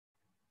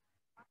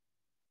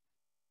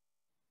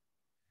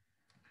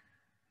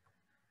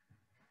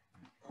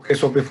Okay,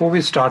 so before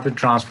we start with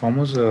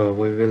transformers,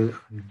 we will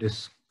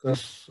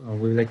discuss,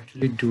 we will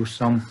actually do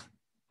some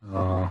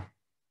uh,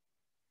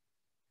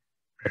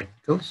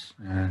 practicals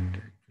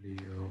and actually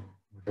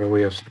whatever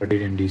we have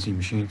studied in DC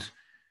machines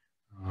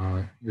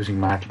using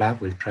MATLAB,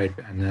 we'll try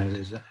to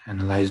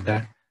analyze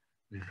that.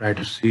 We'll try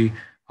to see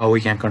how we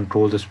can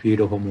control the speed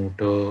of a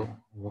motor,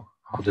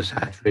 how the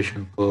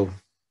saturation curve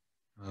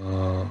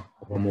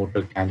of a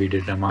motor can be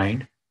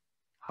determined,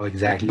 how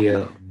exactly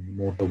a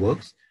motor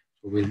works.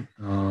 So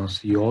we'll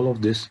see all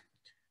of this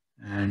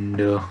and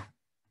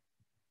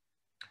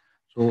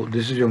so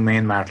this is your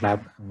main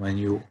MATLAB. When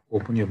you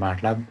open your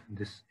MATLAB,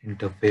 this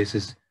interface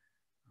is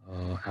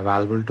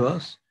available to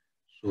us.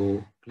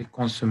 So click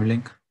on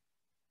Simulink,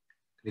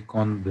 click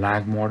on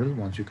blank model.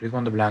 Once you click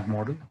on the blank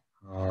model,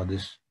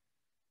 this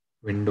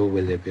window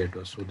will appear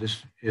to us. So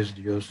this is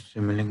your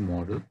Simulink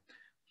model.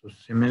 So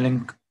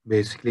Simulink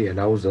basically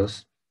allows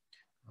us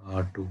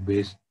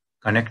to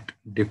connect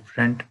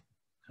different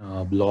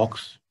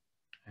blocks,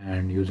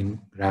 and using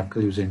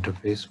graphical user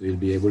interface, we'll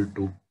be able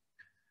to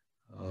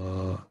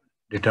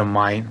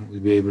we'll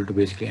be able to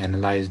basically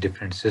analyze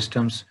different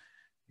systems.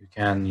 You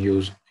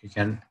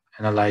can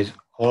analyze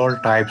all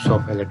types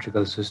of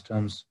electrical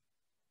systems,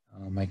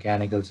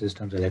 mechanical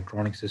systems,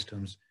 electronic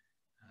systems,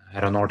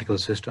 aeronautical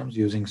systems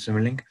using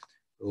Simulink.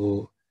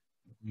 So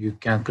you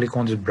can click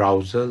on the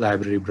browser,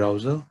 library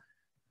browser.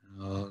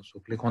 So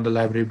click on the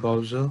library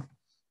browser.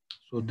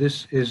 So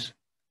this is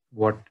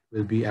what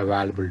will be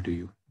available to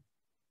you.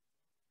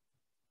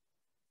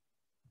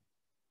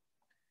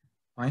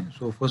 Fine.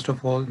 So first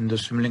of all, in the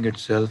Simulink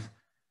itself,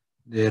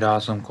 there are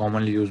some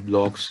commonly used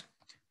blocks.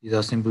 These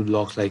are simple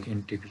blocks like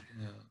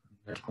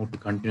let's move to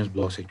continuous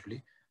blocks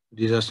actually.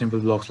 These are simple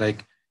blocks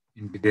like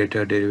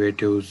integrator,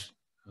 derivatives,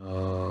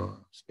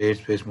 state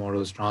space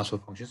models, transfer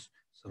functions.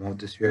 Some of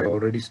this we have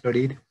already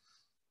studied.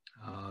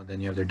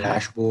 Then you have the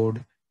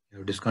dashboard, you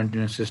have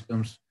discontinuous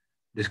systems,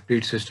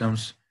 discrete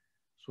systems.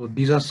 So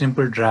these are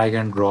simple drag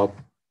and drop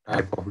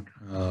type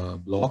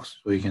of blocks.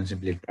 So you can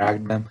simply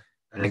drag them,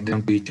 connect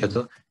them to each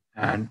other,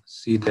 and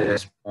see the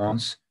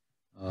response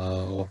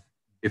of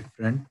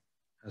different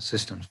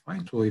systems.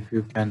 Fine. So if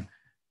you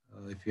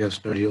have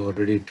studied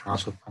already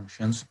transfer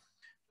functions,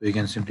 so you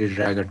can simply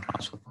drag a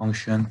transfer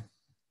function,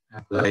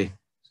 apply,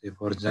 say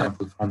for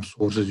example, from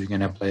sources, you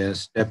can apply a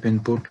step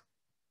input.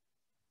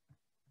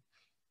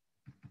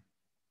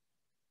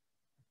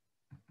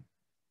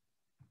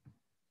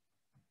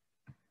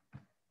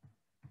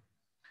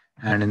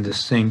 And in the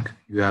sink,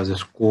 you have the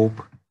scope.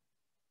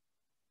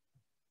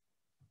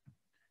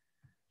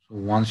 So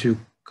once you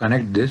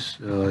connect this,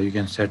 you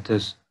can set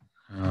this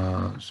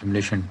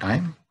simulation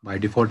time. By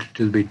default, it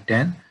will be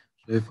 10.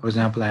 So if, for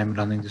example, I am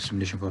running the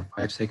simulation for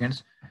 5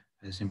 seconds,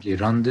 I simply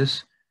run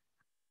this,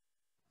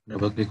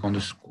 double click on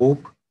the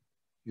scope,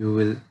 you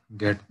will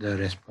get the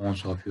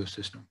response of your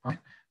system. Fine.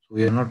 So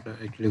we are not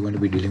actually going to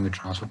be dealing with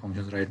transfer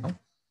functions right now.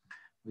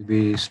 We'll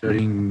be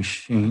studying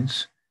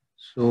machines.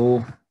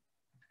 So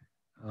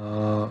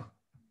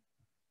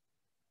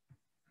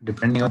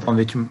depending upon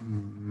which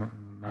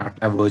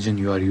MATLAB version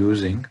you are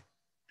using,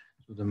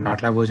 so the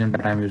MATLAB version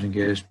that I'm using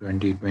here is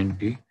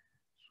 2020.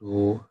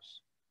 So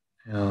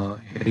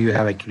here you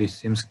have actually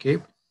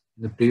SimScape.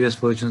 In the previous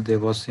versions, there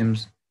was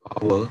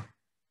SimPower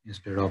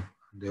instead of,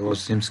 there was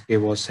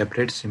SimScape was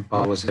separate,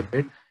 SimPower was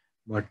separate.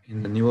 But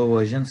in the newer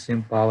version,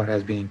 SimPower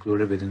has been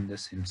included within the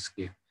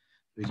SimScape.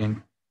 We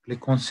can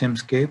click on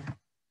SimScape,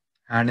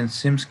 and in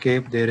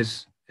SimScape there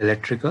is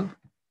electrical,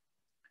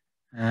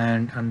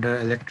 and under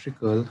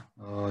electrical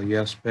you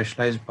have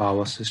specialized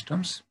power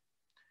systems.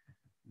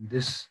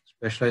 This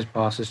specialized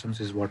power systems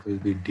is what we'll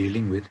be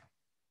dealing with.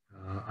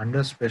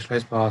 Under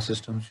specialized power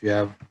systems, you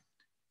have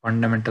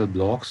fundamental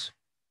blocks,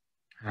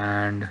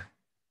 and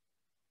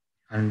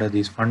under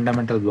these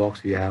fundamental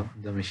blocks, we have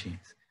the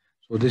machines.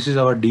 So this is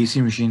our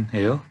DC machine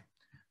here.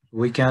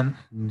 We can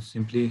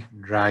simply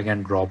drag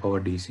and drop our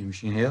DC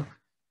machine here.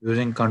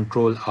 Using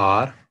Control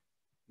R,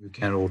 you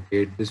can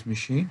rotate this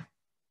machine.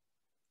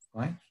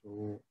 Fine.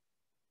 So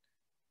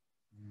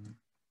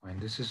fine,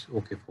 this is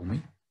okay for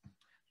me.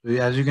 So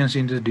as you can see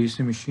in this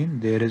DC machine,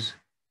 there is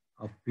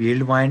a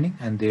field winding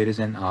and there is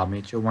an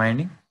armature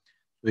winding.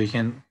 So you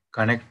can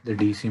connect the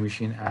DC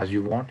machine as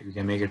you want. You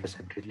can make it a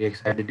separately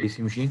excited DC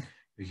machine.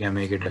 You can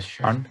make it a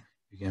shunt.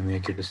 You can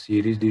make it a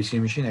series DC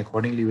machine.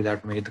 Accordingly, we'll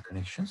have to make the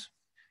connections.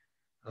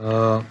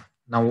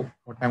 Now,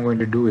 what I'm going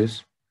to do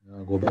is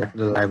go back to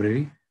the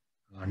library.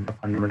 Under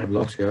fundamental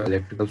blocks, you have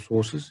electrical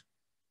sources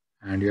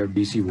and you have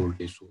DC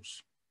voltage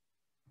source.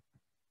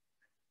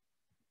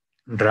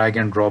 Drag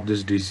and drop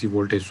this DC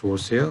voltage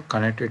source here,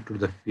 connect it to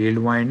the field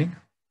winding.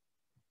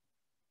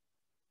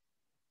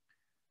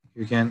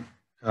 You can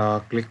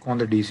click on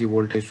the DC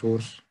voltage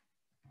source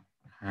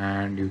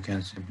and you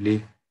can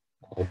simply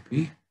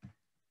copy,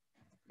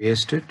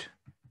 paste it.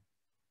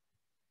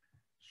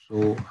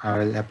 So I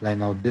will apply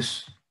now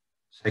this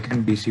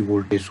second DC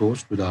voltage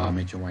source to the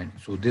armature winding.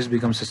 So this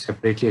becomes a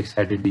separately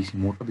excited DC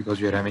motor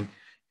because you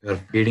are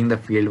feeding the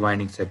field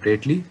winding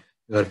separately.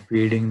 You are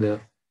feeding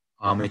the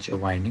armature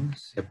winding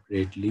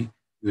separately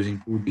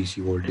using two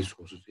DC voltage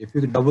sources. If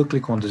you double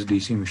click on this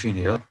DC machine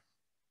here,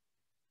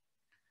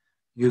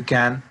 you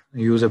can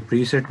use a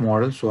preset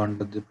model. So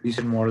under the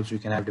preset models, you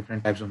can have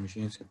different types of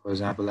machines. For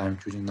example, I'm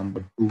choosing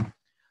number 2.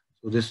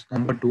 So this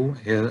number 2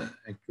 here,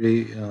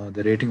 actually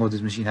the rating of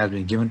this machine has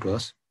been given to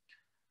us.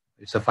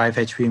 It's a 5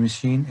 HP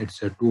machine.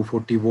 It's a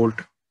 240 volt.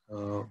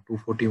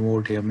 240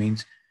 volt here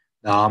means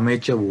the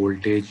armature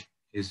voltage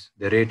is,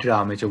 the rated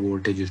armature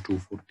voltage is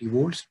 240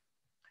 volts.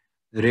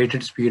 The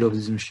rated speed of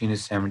this machine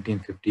is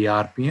 1750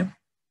 RPM.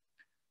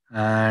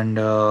 And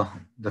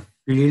the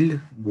field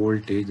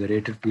voltage, the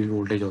rated field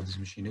voltage of this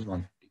machine is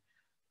 150.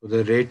 So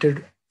the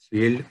rated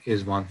field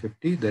is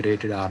 150, the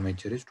rated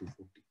armature is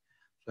 240.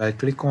 So I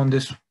click on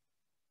this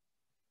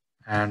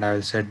and I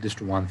will set this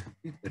to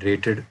 150, the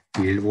rated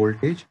field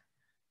voltage.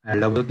 I'll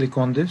double click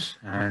on this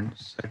and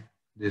set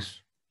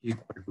this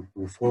equal to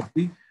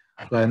 240.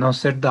 So I now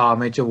set the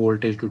armature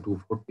voltage to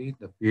 240,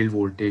 the field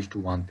voltage to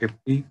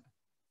 150.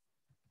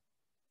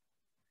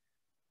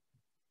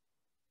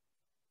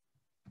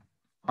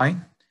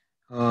 Fine.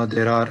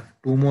 There are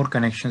two more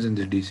connections in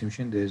this DC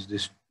machine. There's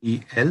this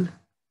TL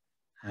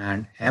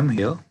and M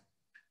here.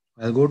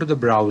 I'll go to the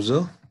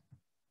browser.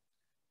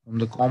 From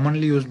the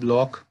commonly used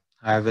block,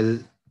 I will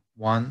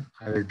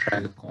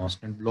drag a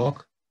constant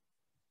block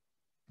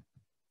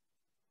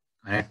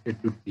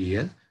connected to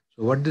TL.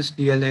 So what this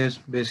TL is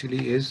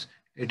basically is,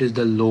 it is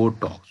the load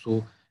torque.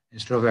 So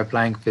instead of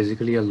applying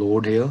physically a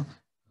load here,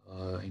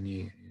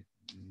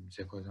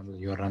 say for example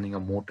you are running a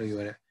motor,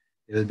 there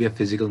will be a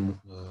physical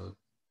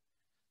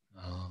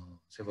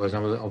say for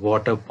example a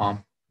water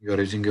pump, you are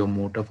using your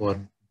motor for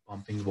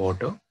pumping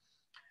water.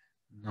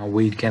 Now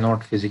we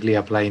cannot physically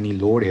apply any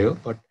load here,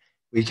 but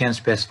we can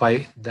specify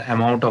the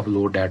amount of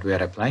load that we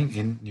are applying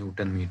in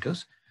Newton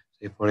meters.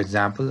 Say for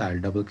example, I'll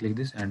double click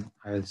this and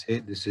I will say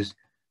this is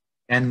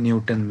 10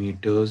 Newton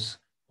meters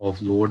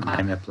of load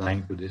I'm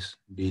applying to this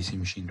DC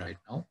machine right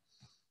now.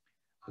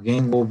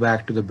 Again, go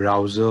back to the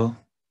browser.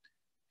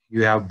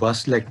 You have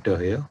bus selector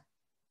here.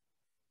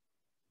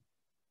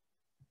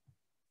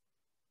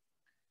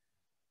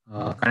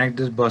 Connect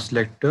this bus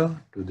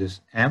selector to this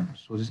M.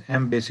 So this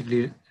M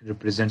basically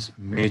represents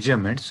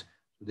measurements.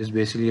 So this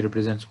basically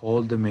represents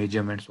all the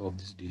measurements of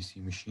this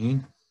DC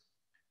machine.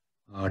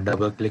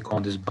 Double click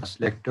on this bus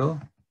selector.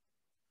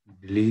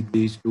 Delete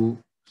these two,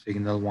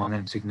 signal 1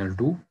 and signal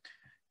 2.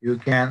 You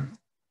can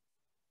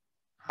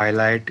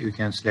highlight, you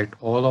can select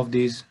all of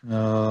these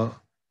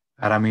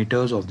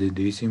parameters of the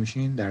DC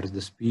machine. That is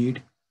the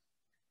speed,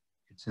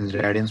 it's in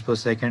radians per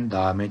second, the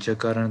armature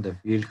current, the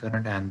field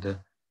current, and the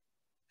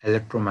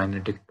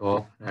electromagnetic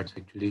torque that's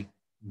actually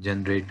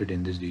generated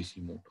in this DC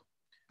motor.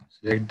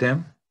 Select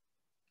them.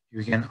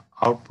 You can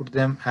output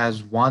them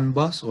as one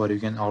bus or you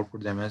can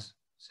output them as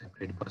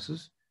separate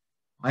buses.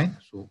 Fine.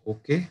 So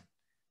okay.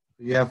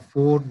 You have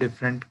 4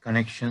 different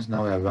connections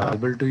now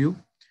available to you.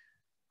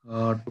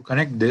 To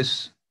connect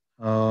this,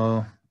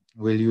 we'll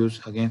use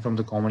again from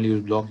the commonly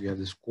used block. You have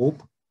the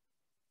scope.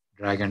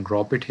 Drag and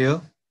drop it here.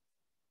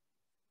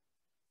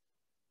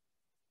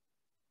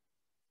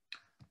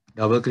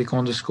 Double click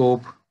on the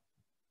scope.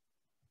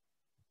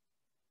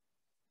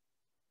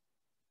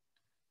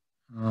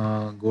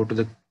 Go to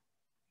the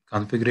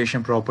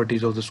configuration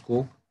properties of the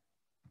scope.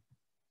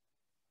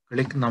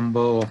 Click number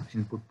of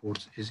input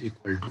ports is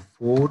equal to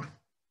 4,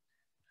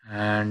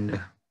 and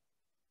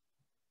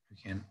you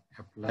can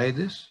apply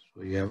this.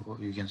 So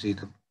you can see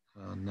the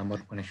number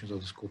of connections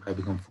of the scope have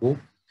become 4.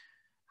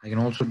 I can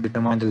also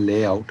determine the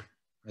layout,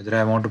 whether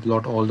I want to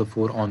plot all the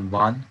 4 on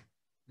one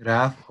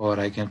graph or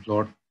I can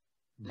plot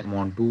them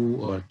on 2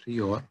 or 3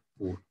 or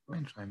 4.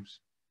 So I'm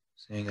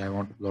saying I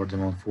want to plot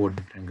them on 4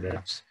 different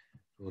graphs.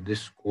 So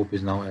this scope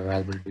is now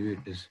available to you.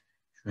 It is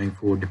showing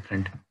 4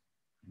 different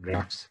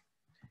graphs.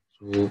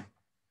 So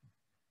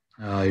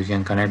you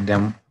can connect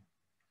them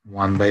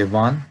one by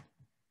one,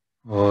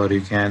 or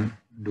you can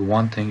do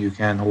one thing. You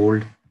can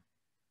hold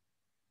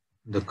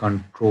the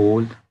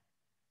control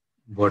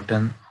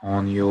button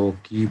on your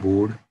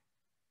keyboard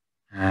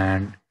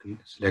and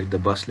select the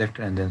bus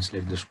selector and then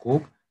select the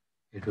scope.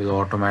 It will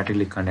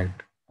automatically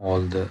connect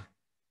all the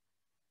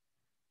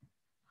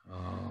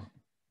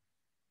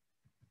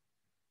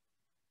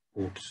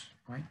ports.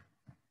 Right?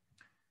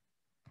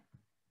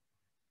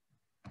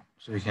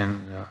 So you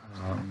can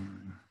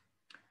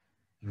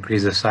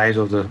increase the size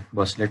of the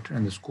bus selector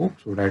and the scope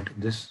so that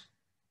this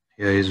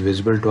here is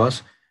visible to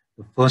us.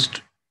 The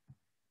first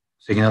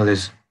signal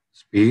is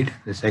speed,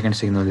 the second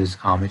signal is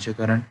armature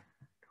current,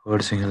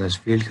 third signal is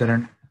field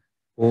current,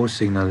 fourth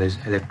signal is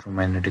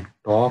electromagnetic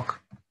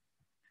torque.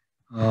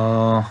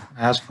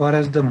 As far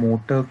as the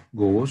motor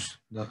goes,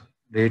 the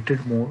rated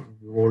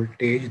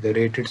voltage, the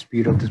rated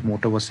speed of this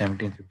motor was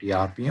 1750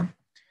 RPM.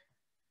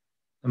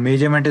 The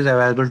measurement is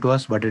available to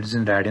us, but it is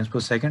in radians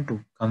per second.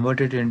 To convert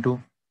it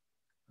into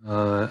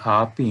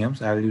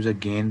RPMs, I will use a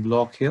gain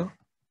block here.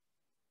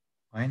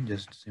 Fine,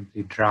 just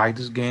simply drag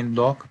this gain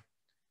block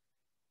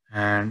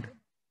and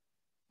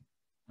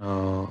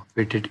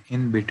fit it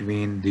in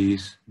between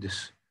this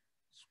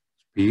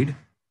speed.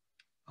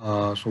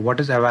 So what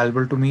is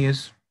available to me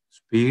is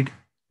speed,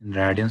 in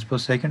radians per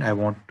second. I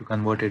want to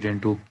convert it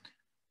into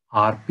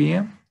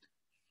RPM.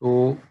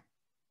 So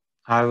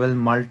I will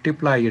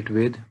multiply it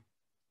with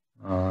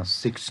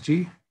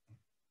 60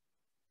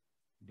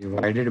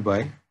 divided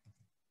by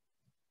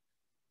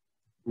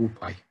 2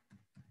 pi.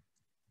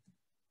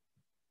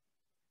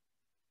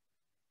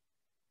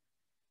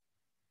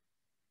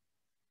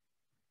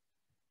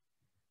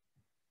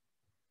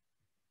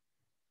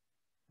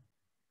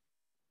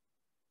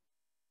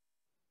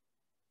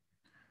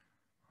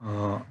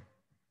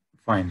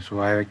 Fine. So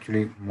I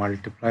actually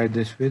multiplied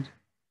this with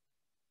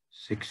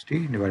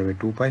 60 divided by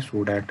 2 pi,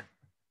 so that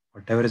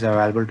whatever is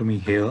available to me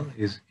here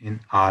is in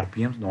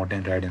RPMs, not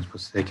in radians per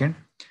second.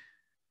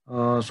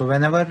 So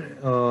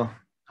whenever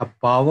a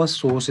power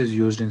source is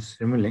used in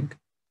Simulink,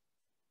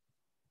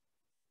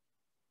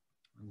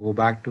 go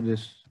back to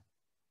this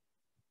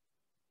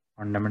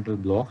fundamental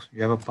blocks.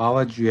 You have a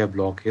power GUI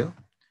block here.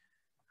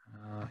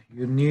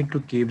 You need to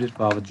keep this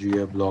power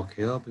GUI block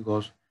here,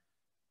 because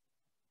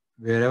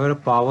wherever a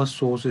power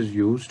source is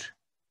used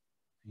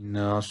in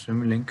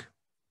Simulink,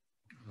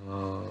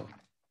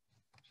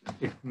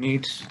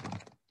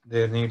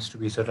 there needs to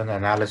be certain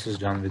analysis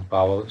done with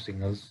power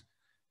signals,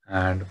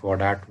 and for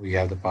that we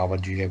have the power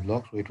GUI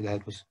block. So it will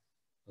help us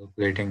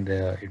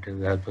it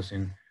will help us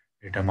in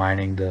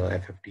determining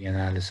the FFT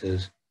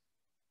analysis,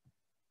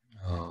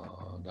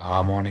 the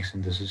harmonics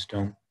in the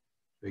system.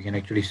 So you can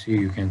actually see,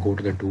 you can go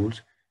to the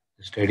tools,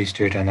 the steady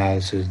state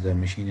analysis, the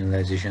machine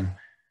utilization,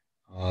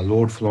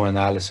 load flow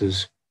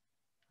analysis,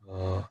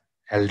 uh,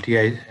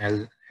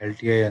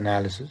 LTI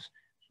analysis.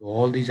 So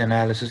all these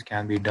analysis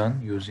can be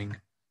done using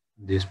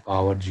this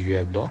power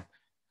GUI block.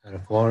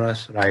 For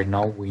us right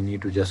now, we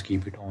need to just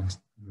keep it on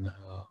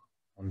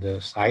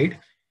the side,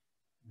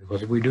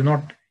 because if we do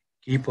not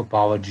keep a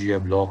power GUI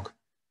block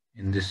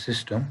in this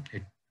system,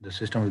 the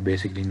system will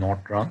basically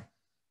not run,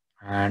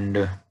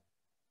 and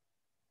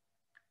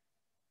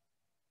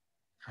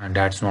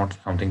that's not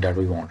something that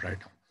we want right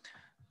now.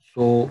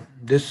 So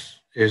this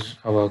is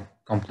our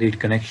complete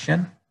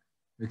connection.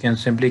 We can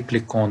simply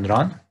click on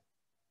run.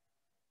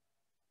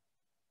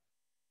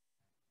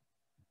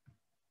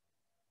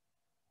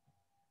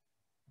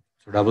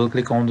 So double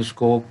click on the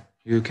scope,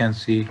 you can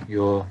see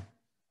your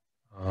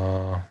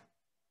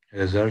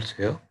results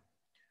here.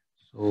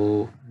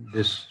 So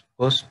this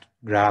first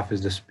graph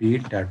is the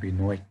speed that we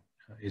know it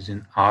is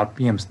in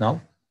RPMs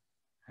now,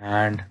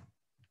 and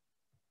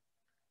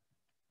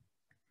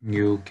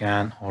you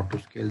can auto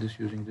scale this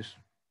using this.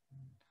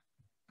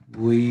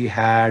 We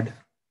had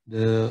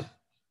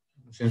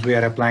since we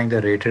are applying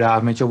the rated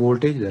armature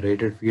voltage, the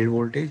rated field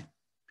voltage,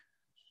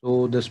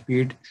 so the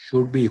speed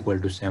should be equal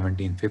to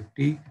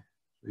 1750.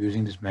 So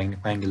using this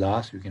magnifying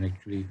glass, you can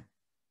actually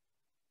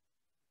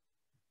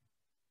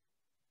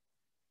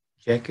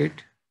check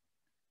it.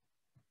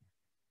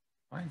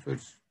 Fine, so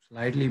it's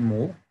slightly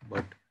more,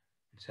 but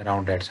it's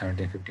around that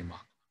 1750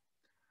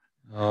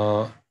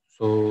 mark.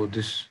 So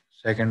this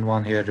second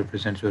one here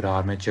represents your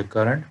armature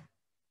current.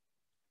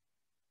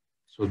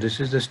 So this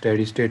is the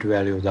steady state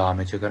value of the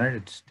armature current.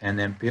 It's 10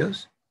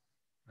 amperes,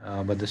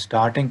 but the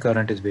starting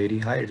current is very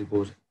high. It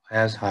goes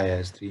as high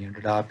as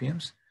 300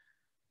 RPMs.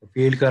 The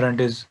field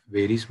current is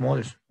very small.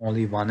 It's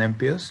only 1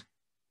 amperes.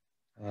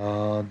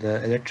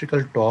 The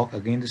electrical torque,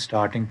 again, the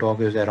starting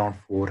torque is around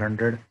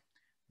 400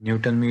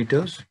 Newton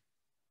meters,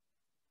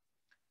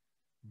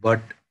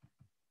 but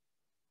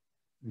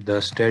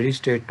the steady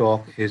state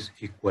torque is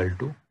equal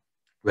to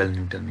 12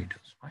 Newton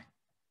meters. Fine.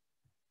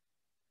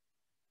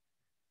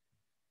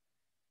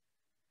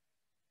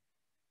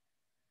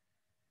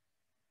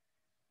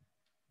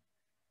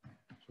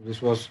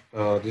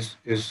 So this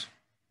is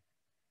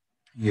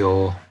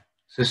your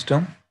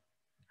system,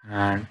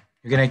 and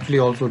you can actually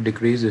also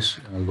decrease this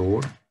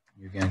load.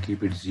 You can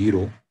keep it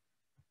 0.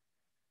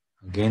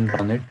 Again,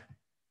 run it.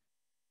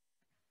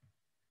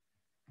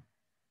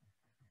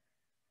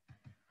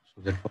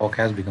 So the torque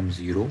has become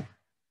 0,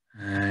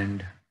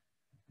 and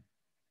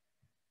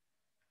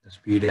the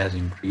speed has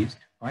increased.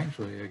 Fine.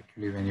 So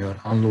actually, when you are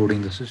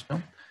unloading the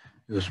system,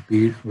 your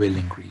speed will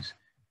increase.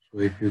 So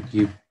if you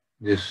keep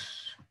this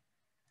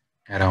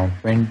around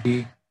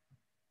 20,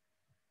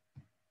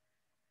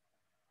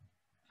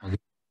 again,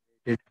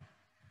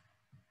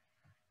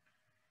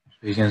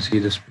 so you can see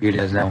the speed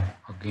has now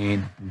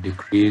again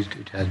decreased.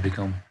 It has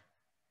become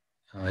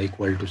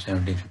equal to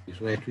 1750.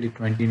 So actually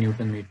 20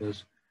 Newton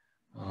meters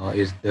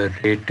is the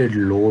rated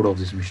load of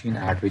this machine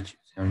at which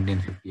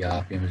 1750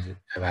 RPM is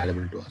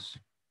available to us.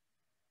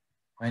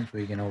 Fine. So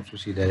you can also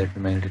see the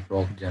electromagnetic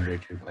torque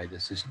generated by the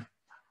system.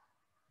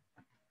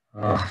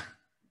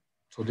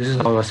 So this is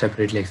how a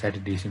separately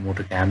excited DC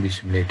motor can be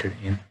simulated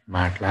in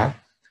MATLAB.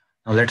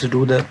 Now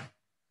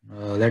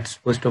let's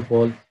first of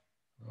all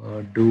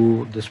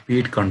do the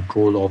speed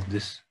control of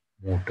this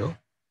motor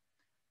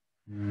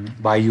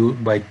by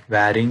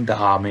varying the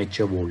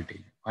armature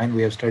voltage. Fine,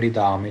 we have studied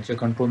the armature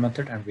control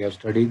method and we have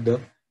studied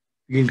the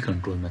field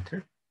control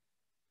method.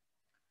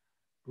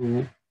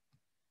 To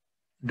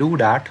do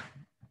that,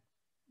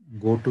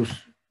 go to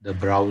the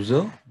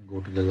browser,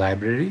 go to the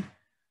library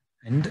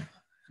and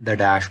the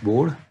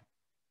dashboard.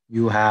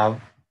 you have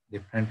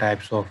different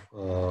types of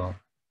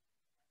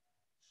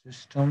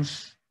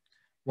systems.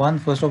 One,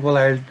 first of all,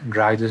 I'll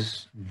drag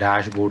this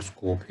dashboard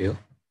scope here.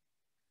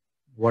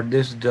 What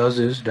this does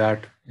is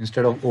that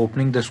instead of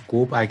opening the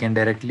scope, I can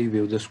directly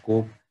view the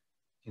scope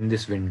in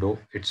this window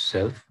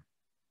itself.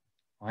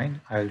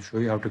 Fine, I'll show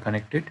you how to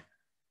connect it.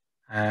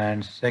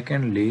 And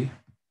secondly,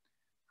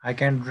 I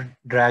can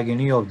drag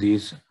any of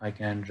these. I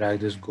can drag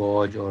this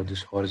gauge or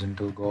this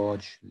horizontal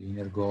gauge,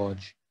 linear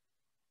gauge.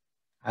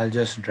 I'll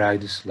just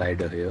drag this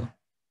slider here.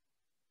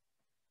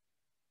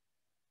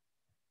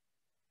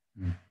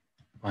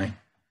 Fine.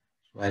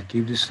 So I'll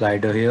keep this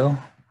slider here.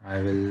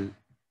 I will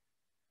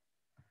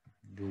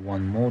do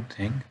one more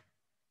thing.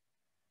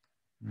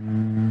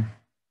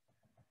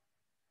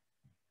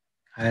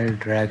 I'll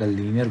drag a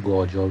linear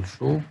gauge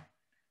also.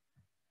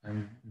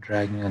 I'm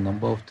dragging a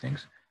number of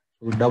things.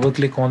 So double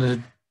click on this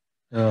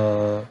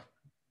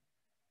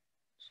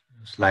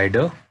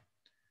slider.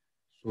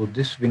 So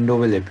this window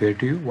will appear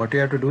to you. What you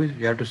have to do is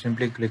you have to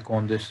simply click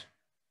on this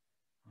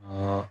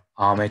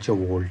armature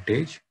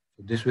voltage.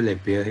 So this will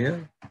appear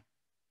here.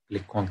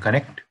 Click on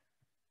connect,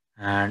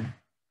 and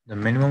the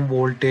minimum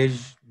voltage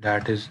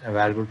that is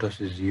available to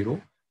us is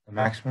 0. The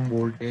maximum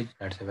voltage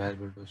that's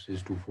available to us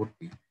is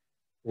 240.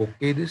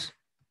 Okay, this.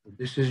 So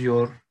this is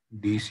your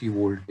DC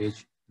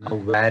voltage. Now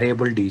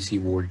variable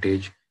DC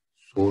voltage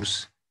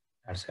source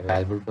that's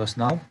available to us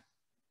now.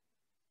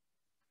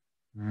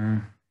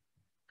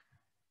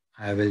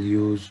 I will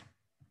use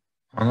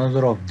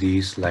another of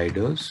these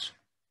sliders.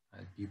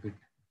 I'll keep it.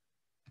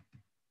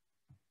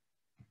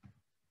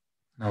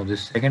 Now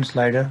this second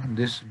slider,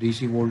 this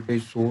DC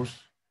voltage source,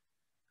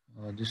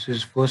 this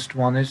is first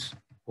one is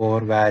for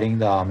varying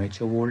the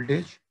armature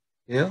voltage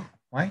here.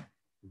 Fine.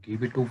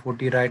 Keep it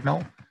 240 right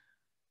now.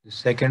 The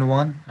second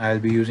one, I'll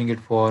be using it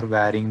for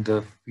varying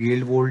the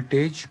field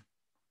voltage.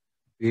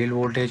 Field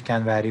voltage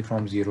can vary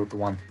from 0 to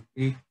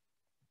 150.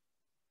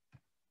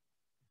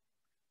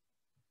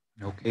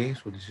 Okay,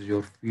 so this is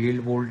your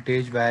field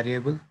voltage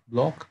variable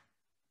block.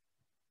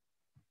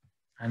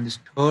 And this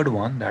third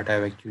one that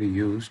I've actually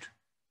used,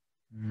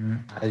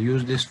 I'll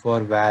use this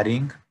for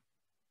varying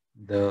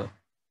the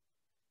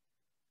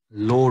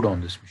load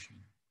on this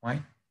machine.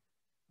 Fine.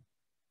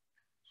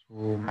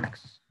 So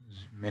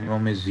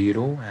minimum is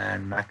 0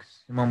 and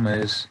maximum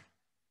is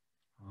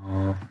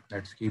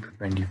let's keep it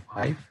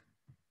 25.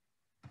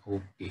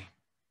 Okay.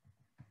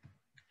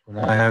 So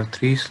now I have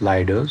 3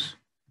 sliders.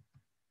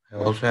 I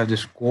also have the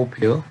scope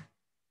here.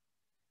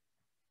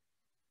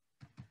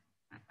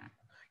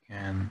 I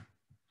can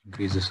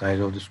increase the size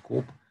of the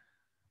scope.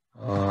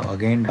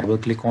 Again, double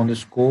click on the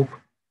scope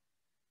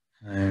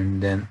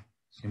and then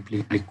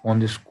simply click on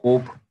the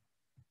scope.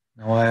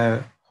 Now I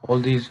have all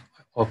these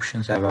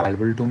options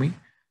available to me.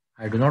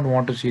 I do not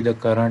want to see the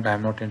current.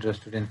 I'm not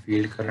interested in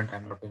field current.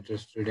 I'm not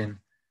interested in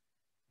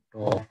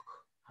torque.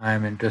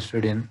 I'm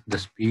interested in the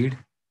speed.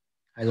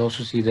 I'll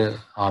also see the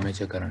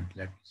armature current.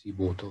 Let me see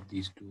both of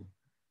these two.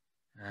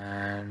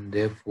 And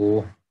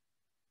therefore,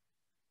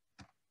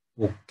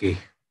 okay,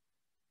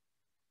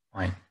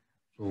 fine.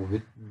 So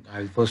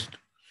I'll first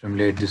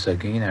simulate this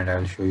again and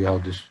I'll show you how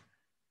this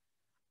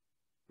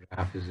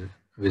graph is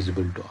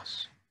visible to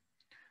us.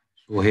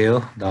 So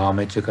here the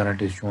armature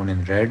current is shown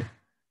in red,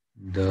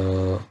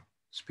 the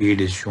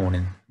speed is shown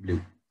in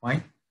blue.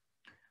 Fine.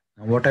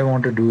 Now what I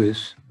want to do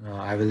is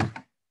I will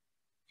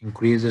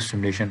increase the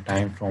simulation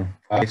time from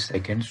 5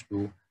 seconds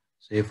to,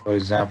 say for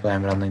example,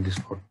 I'm running this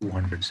for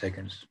 200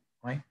 seconds.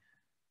 Fine.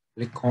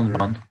 Click on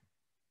run.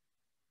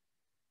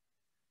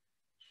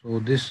 So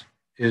this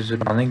is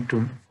running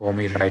for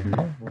me right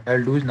now. What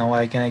I'll do is now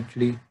I can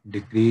actually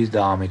decrease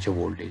the armature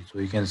voltage. So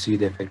you can see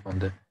the effect on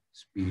the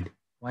speed.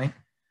 Fine.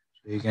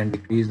 So you can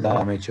decrease the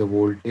armature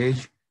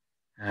voltage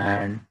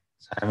and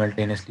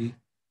simultaneously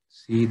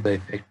see the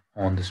effect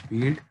on the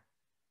speed.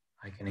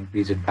 I can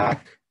increase it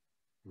back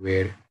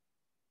where.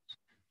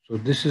 So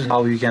this is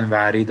how you can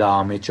vary the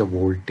armature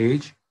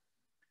voltage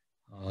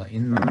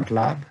in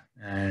MATLAB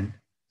and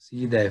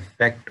see the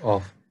effect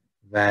of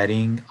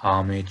varying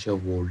armature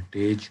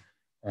voltage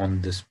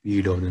on the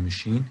speed of the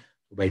machine.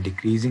 So by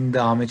decreasing the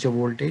armature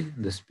voltage,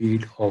 the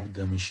speed of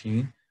the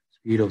machine,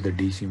 speed of the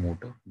DC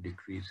motor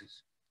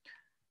decreases.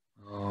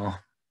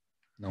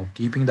 Now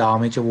keeping the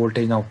armature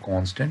voltage now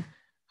constant,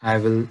 I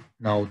will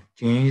now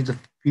change the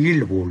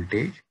field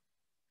voltage.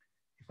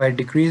 If I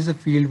decrease the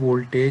field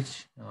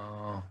voltage,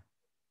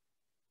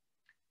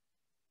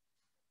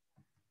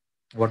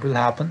 what will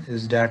happen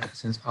is that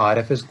since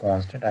RF is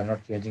constant, I'm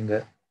not changing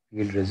the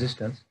field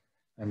resistance.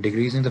 I'm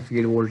decreasing the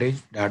field voltage.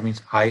 That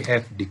means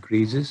IF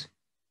decreases.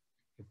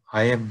 If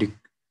IF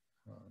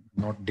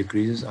not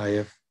decreases,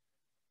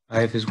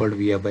 IF is called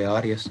VI by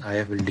R. Yes,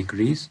 IF will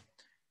decrease.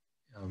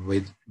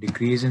 With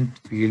decrease in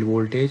field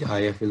voltage,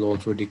 IF will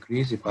also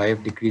decrease. If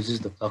IF decreases,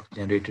 the flux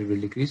generated will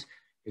decrease.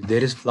 If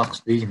there is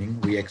flux weakening,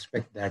 we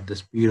expect that the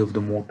speed of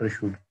the motor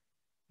should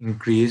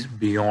increase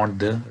beyond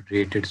the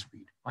rated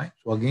speed. Right?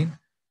 So again,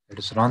 let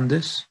us run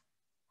this.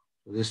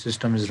 So this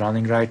system is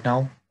running right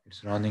now.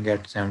 It's running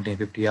at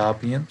 1750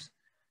 RPMs.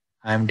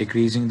 I am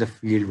decreasing the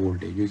field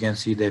voltage. You can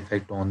see the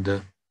effect on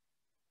the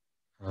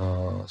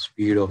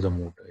speed of the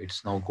motor.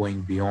 It's now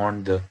going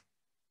beyond the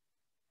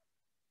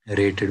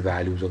rated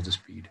values of the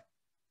speed.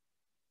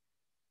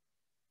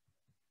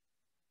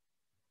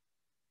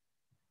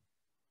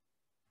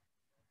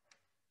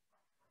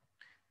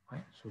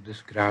 Right. So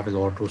this graph will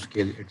auto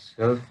scale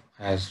itself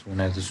as soon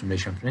as the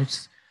simulation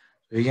finishes.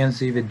 So you can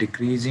see with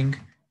decreasing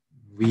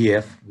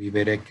VF, we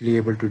were actually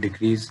able to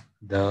decrease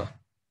the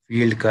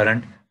field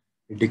current.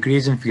 With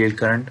decrease in field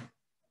current,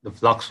 the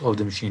flux of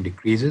the machine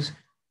decreases,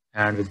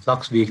 and with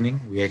flux weakening,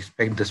 we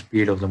expect the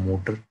speed of the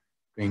motor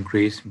to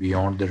increase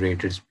beyond the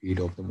rated speed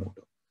of the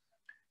motor.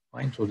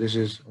 Fine. So this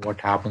is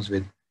what happens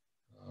with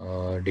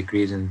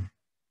decrease in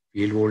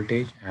field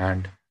voltage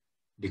and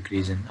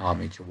decrease in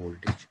armature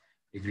voltage.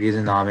 Decrease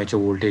in armature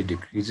voltage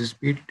decreases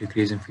speed,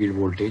 decrease in field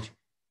voltage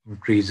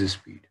increases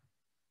speed.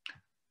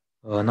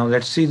 Now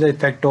let's see the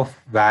effect of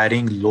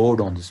varying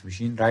load on this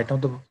machine. Right now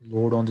the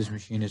load on this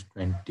machine is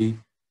 20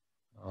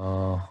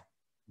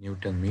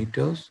 Newton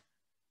meters.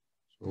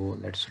 So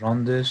let's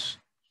run this.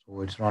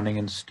 So it's running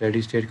in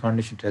steady state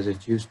condition. It has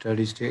achieved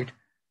steady state.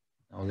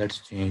 Now let's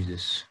change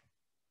this.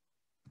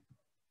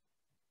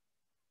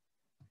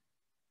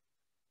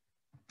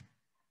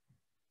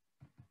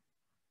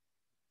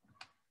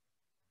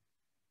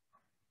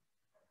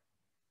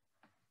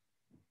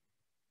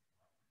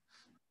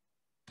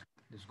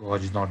 This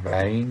gauge is not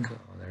varying.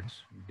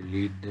 Let's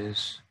delete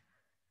this.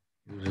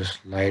 Use a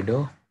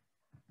slider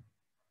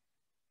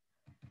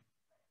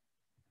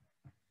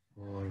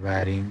for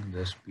varying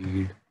the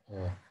speed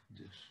of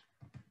this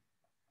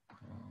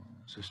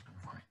system.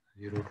 Fine,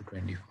 0 to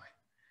 25.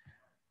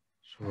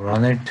 So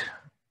run it.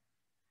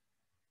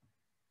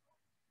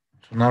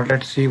 So now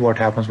let's see what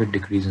happens with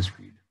decrease in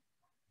speed.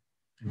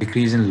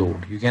 Decrease in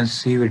load. You can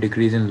see with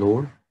decrease in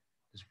load,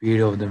 the speed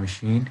of the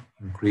machine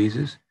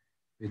increases.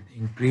 With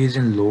increase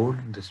in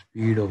load, the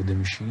speed of the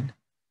machine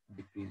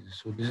decreases.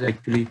 So this is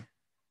actually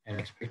an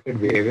expected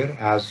behavior.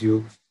 As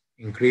you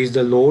increase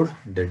the load,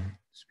 the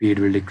speed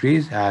will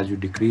decrease. As you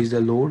decrease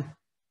the load,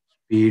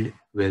 speed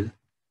will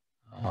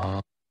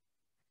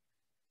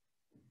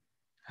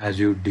as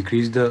you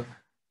decrease the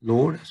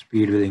load,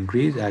 speed will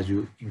increase. As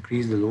you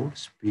increase the load,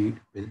 speed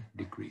will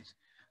decrease.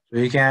 So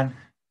you can,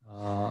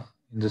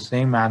 in the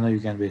same manner, you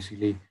can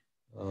basically,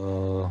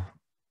 you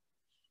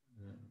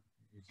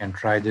can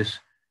try this.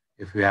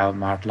 If you have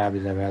MATLAB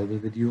is available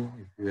with you,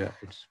 if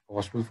it's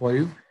possible for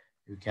you,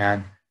 you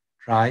can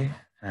try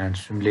and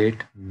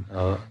simulate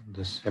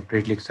the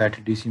separately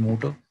excited DC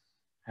motor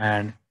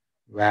and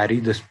vary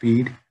the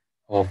speed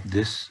of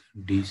this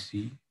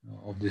DC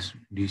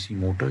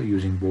motor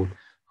using both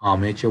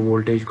armature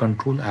voltage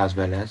control as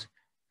well as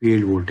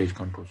field voltage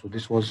control. So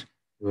this was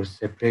your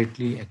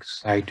separately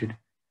excited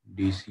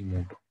DC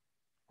motor.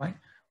 Fine.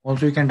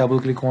 Also, you can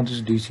double click on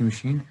this DC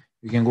machine.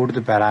 You can go to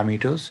the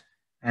parameters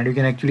and you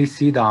can actually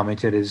see the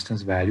armature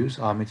resistance values.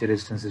 Armature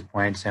resistance is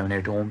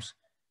 0.78 ohms.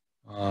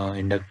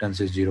 Inductance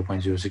is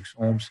 0.06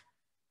 ohms.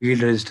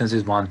 Field resistance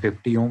is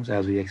 150 ohms,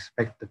 as we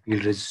expect the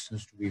field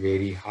resistance to be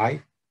very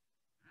high.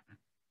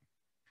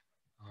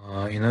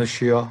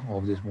 Inertia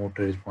of this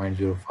motor is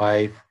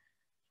 0.05.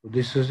 So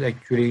this is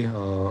actually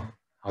how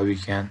we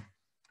can,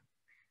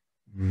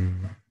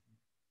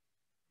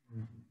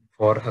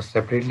 for a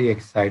separately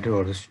excited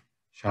or the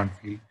shunt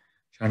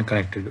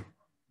connected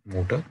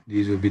motor,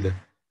 these will be the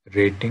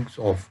ratings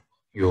of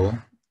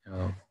your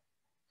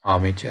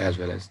armature as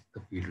well as the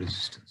field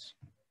resistance.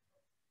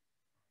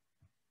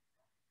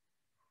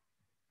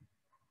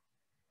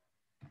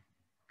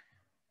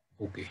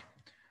 Okay.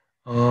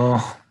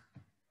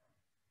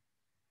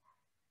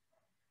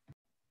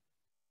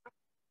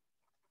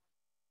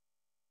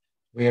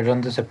 We have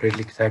run the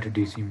separately excited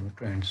DC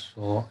motor, and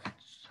so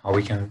it's how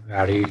we can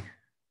vary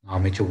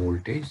armature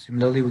voltage.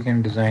 Similarly, we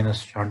can design a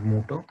shunt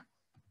motor.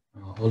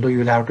 Although you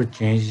will have to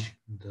change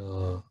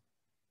the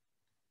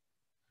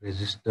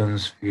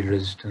resistance, field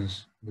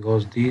resistance,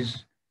 because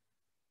these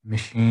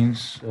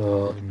machines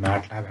in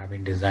MATLAB have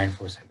been designed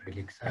for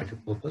separately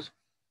excited purpose.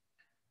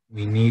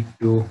 We need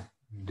to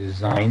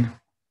design,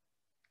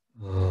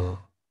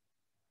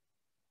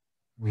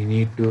 we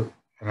need to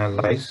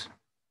analyze,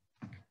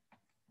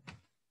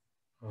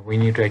 we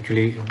need to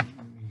actually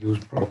use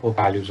proper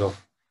values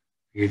of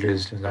field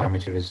resistance,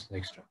 armature resistance,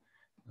 etc.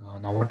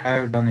 Now what I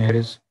have done here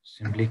is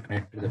simply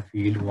connect the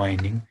field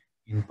winding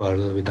in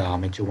parallel with the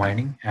armature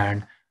winding,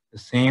 and the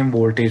same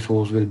voltage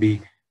source will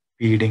be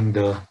feeding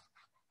the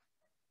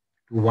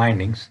two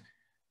windings.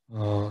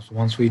 So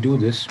once we do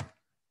this,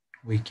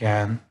 we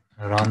can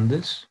run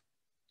this,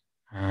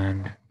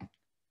 and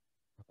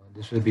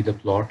this will be the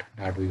plot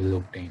that we will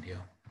obtain here.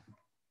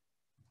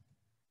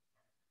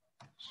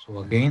 So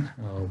again,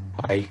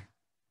 by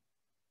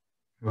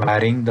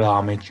varying the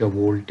armature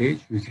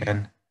voltage, we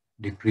can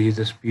decrease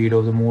the speed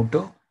of the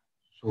motor.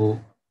 So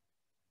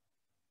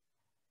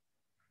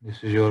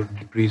this is your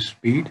decreased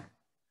speed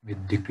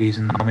with decrease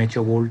in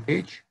armature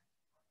voltage,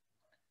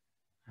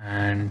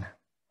 and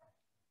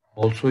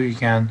also you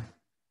can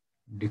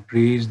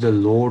decrease the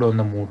load on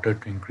the motor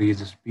to increase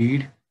the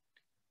speed.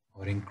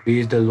 or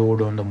increase the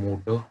load on the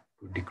motor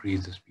to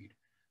decrease the speed.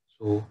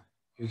 So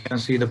you can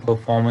see the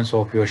performance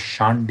of your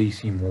shunt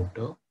DC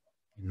motor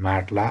in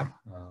MATLAB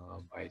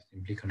by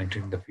simply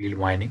connecting the field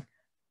winding,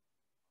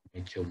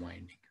 nature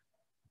winding.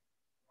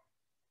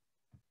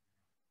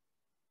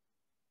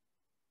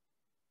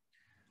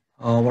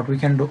 What we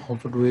can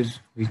also do is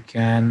we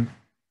can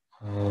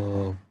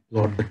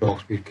plot the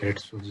torque speed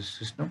characteristics of this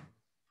system.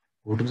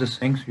 Go to the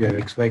sinks, you have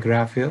XY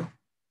graph here.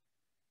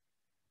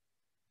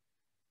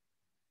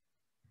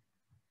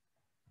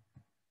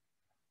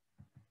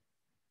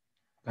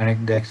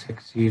 Connect the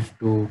x-axis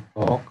to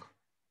torque,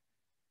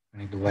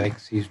 connect the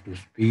y-axis to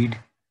speed.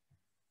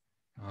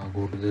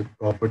 Go to the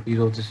properties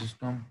of the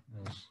system,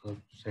 so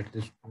set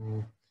this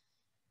to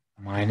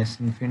minus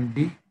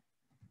infinity,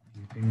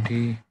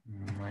 infinity,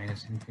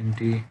 minus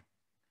infinity,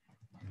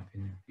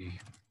 infinity.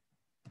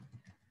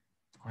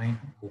 Fine,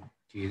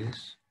 okay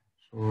this.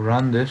 So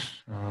run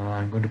this.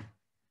 I'm going to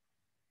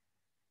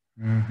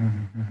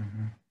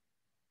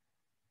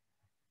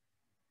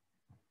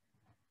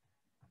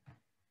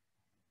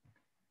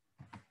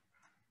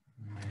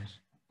minus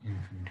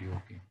infinity.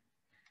 Okay,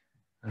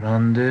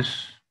 run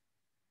this.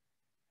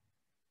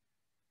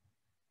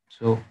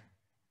 So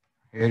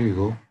here you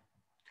go.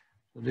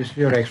 So this is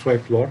your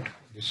XY plot.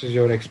 This is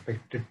your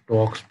expected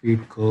torque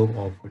speed curve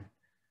of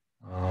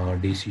a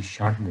DC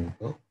shunt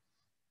motor.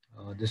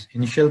 This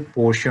initial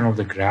portion of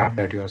the graph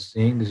that you are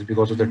seeing, this is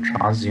because of the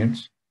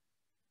transients.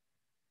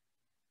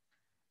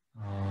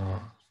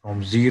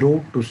 From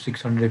 0 to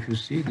 600, if you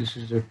see, this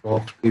is the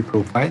torque speed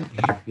profile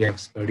that we have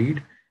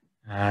studied,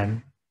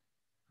 and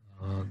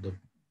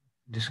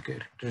these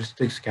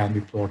characteristics can be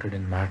plotted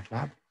in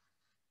MATLAB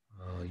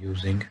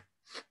using.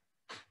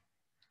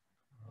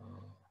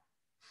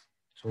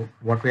 So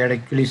what we had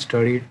actually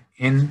studied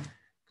in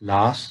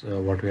class,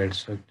 what we had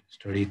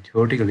studied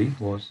theoretically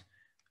was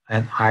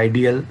an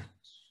ideal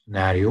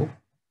scenario.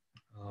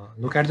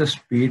 Look at the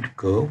speed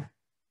curve.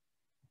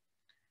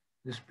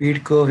 The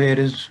speed curve here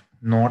is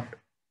not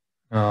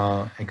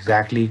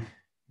exactly,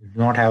 you do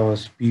not have a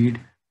speed.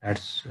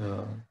 Let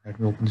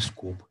me open the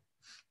scope.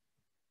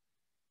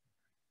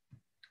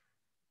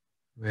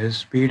 Where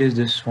speed is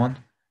this one.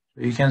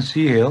 So you can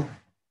see here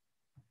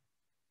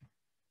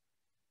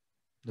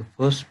the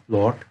first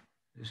plot.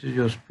 This is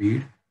your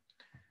speed.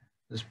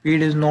 The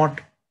speed is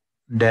not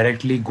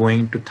directly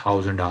going to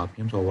 1000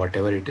 RPMs or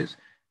whatever it is.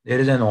 There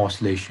is an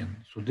oscillation.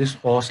 So this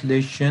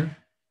oscillation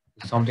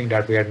is something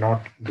that we had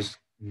not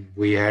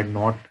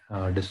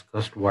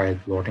discussed while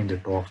plotting the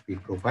torque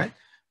speed profile.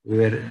 We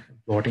were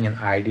plotting an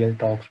ideal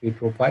torque speed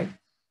profile,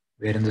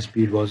 wherein the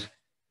speed was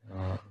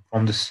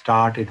from the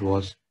start it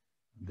was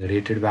the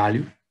rated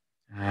value,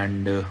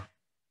 and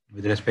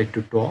with respect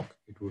to torque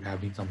it would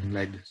have been something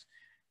like this.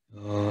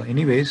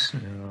 Anyways,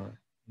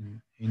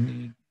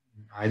 in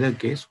either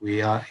case,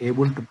 we are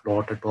able to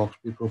plot a torque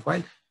speed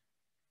profile.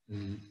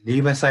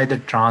 Leave aside the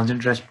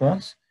transient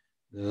response.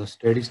 The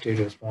steady state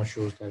response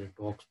shows that the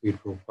torque speed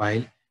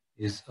profile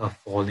is a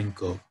falling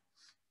curve.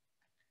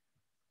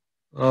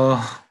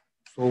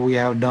 So we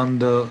have done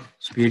the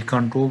speed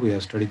control. We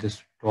have studied the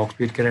torque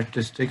speed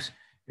characteristics.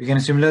 We can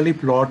similarly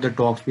plot the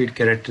torque speed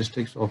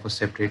characteristics of a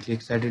separately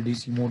excited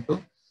DC motor.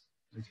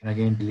 We can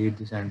again delete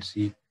this and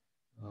see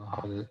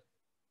how the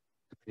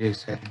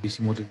DC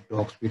motor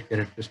torque speed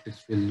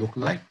characteristics will look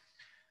like.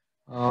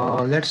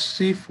 Let's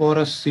see for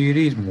a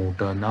series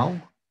motor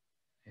now.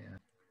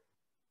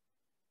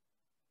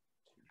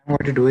 What I'm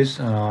going to do is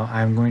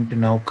I'm going to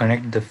now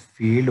connect the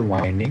field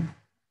winding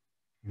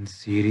in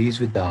series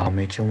with the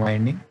armature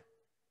winding.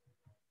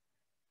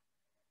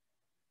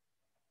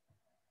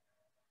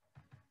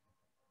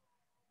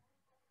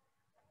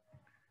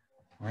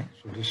 Right,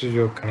 so this is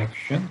your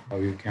connection. How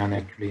you can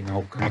actually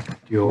now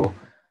connect your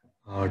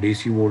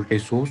DC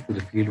voltage source to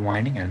the field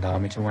winding and the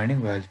armature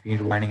winding, whereas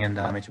field winding and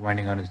the armature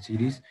winding are in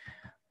series.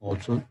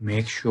 Also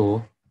make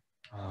sure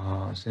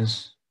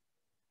since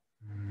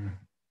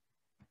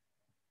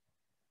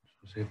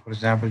so say for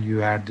example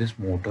you add this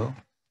motor,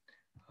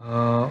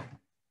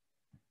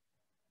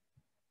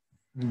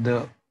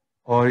 the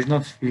original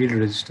field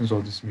resistance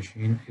of this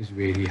machine is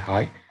very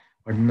high,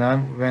 but now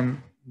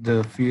when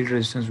the field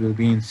resistance will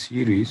be in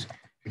series,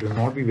 it will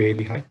not be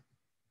very high.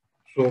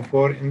 So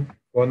for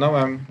now,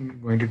 I'm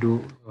going to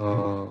do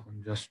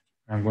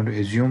I'm going to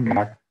assume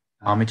that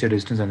armature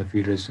resistance and the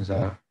field resistance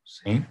are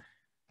same.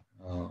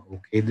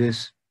 Okay,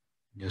 this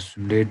just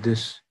simulate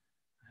this,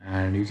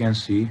 and you can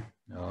see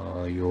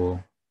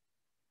your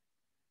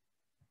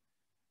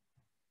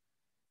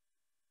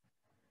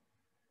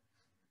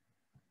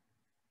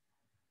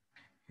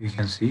you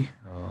can see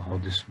how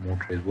this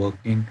motor is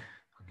working.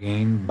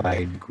 Again,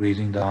 by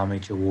decreasing the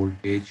armature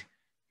voltage,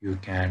 you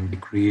can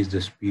decrease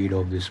the speed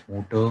of this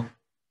motor,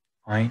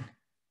 fine.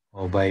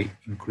 Or by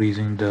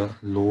increasing the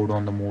load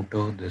on the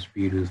motor, the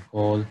speed will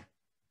fall.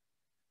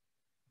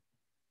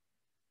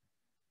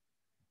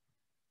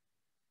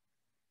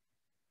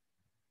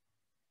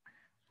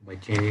 By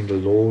changing the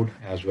load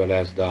as well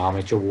as the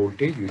armature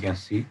voltage, you can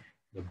see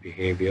the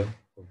behavior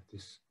of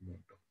this motor.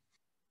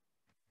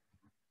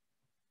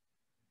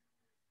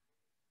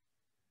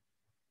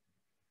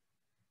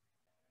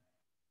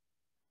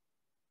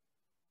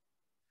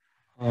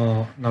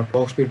 Now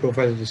torque speed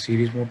profile is the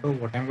series motor.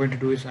 What I'm going to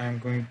do is I'm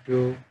going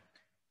to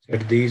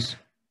set these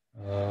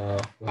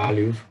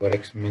values for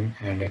x min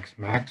and x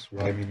max,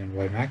 y min and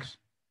y max.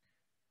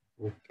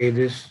 Okay,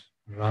 this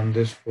run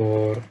this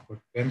for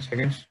 10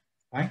 seconds.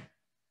 Fine.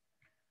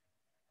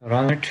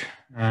 Run it,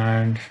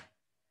 and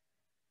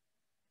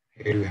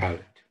here you have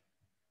it.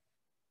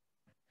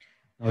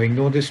 Now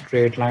ignore this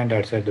straight line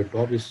that's at the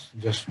top. Is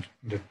just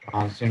the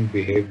transient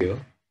behavior.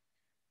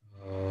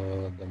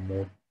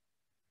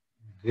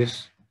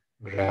 This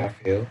graph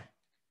here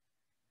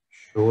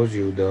shows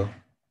you the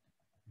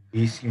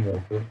DC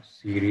motor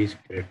series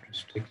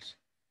characteristics,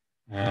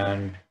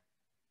 and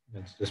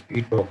that's the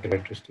speed torque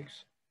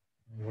characteristics.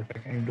 What I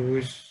can do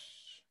is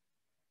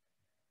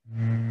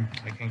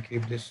I can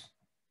keep this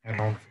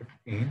around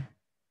 15.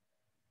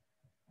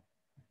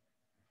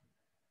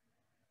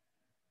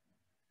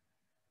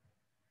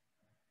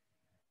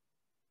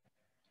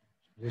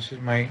 This is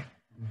my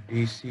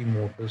DC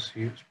motor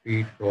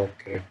speed torque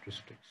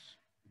characteristics.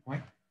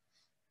 Fine.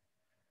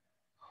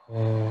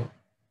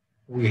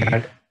 We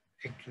had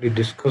actually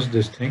discussed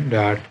this thing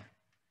that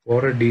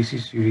for a DC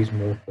series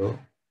motor,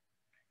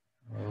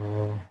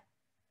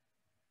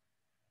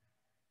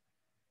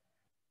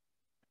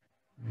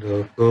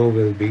 the curve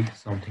will be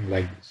something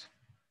like this,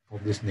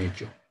 of this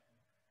nature.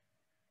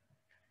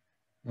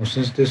 Now,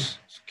 since this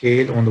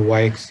scale on the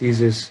y-axis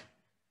is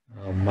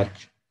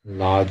much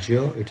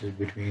larger, it is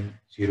between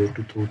 0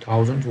 to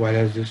 2000,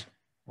 whereas this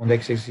on the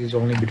x-axis is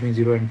only between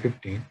 0 and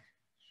 15.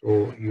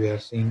 So you are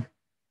seeing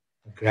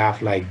a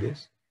graph like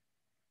this,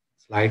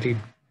 slightly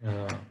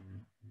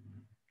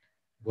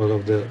because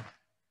of the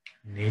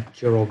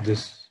nature of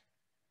this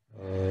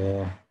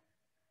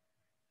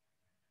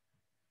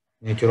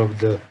nature of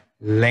the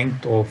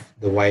length of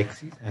the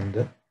y-axis and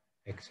the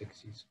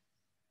x-axis.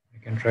 I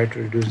can try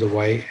to reduce the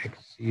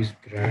y-axis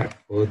graph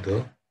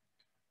further.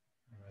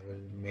 I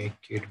will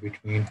make it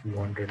between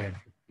 200 and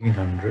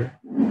 1500.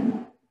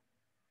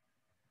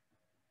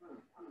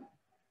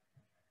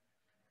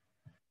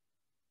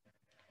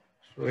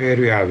 So here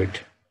we have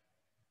it.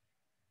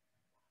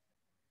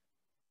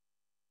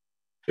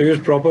 So use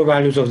proper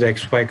values of the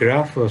xy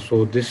graph.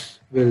 So this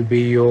will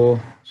be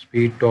your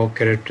speed torque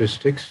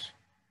characteristics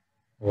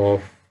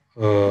of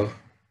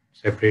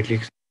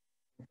separately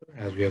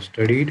as we have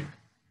studied.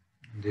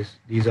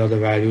 These are the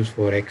values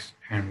for x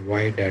and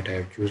y that I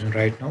have chosen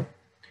right now.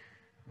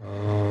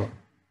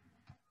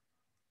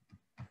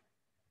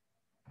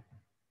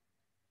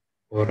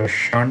 For a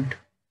shunt,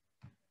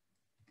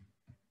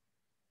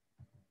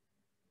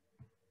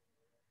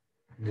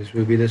 this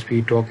will be the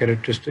speed torque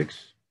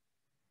characteristics.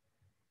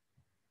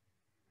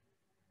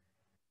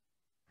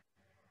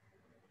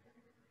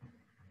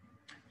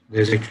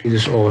 There's actually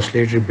this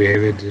oscillatory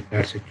behavior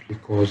that's actually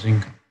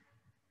causing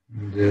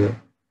the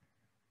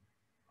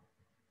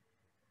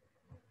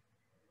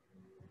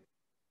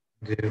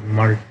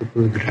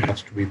multiple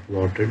graphs to be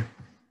plotted.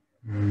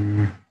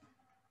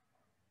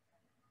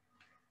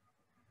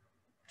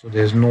 So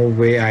there's no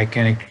way I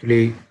can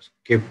actually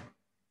skip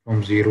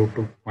from 0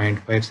 to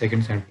 0.5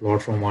 seconds and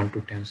plot from 1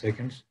 to 10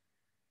 seconds.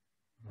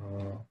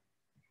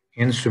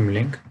 In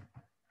Simulink,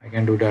 I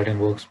can do that in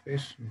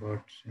Workspace,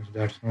 but since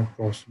that's not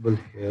possible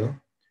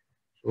here,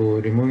 so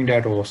removing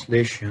that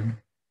oscillation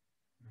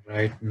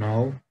right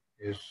now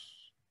is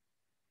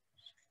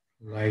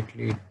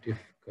slightly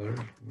difficult.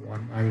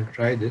 I will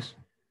try this.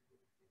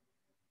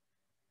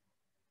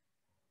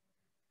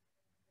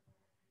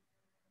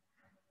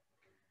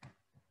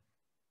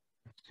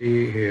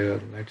 See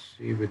here, let's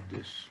see with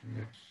this.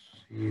 Let's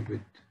see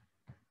with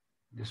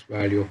this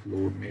value of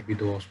load. Maybe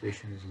the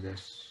oscillation is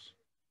less.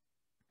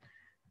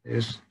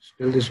 There's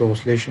still this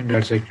oscillation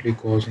that's actually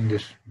causing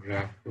this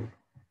graph to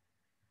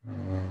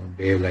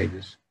behave like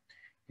this.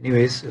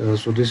 Anyways,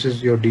 so this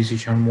is your DC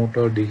shunt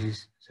motor,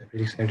 DC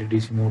separately excited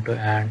DC motor,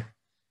 and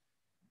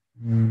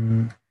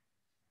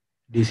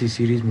DC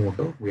series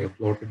motor. We have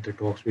plotted the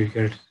torque speed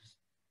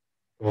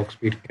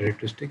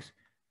characteristics,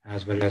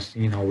 as well as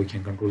seen how we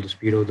can control the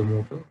speed of the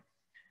motor.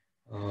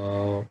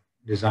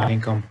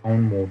 Designing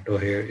compound motor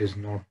here is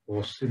not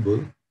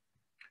possible.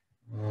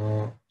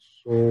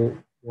 So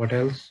what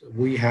else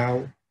we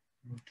have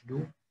to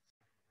do?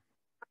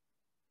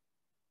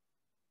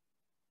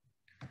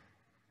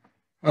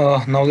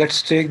 Now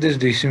let's take this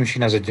DC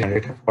machine as a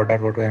generator. For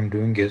that, what I am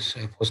doing is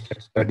first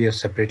let's study a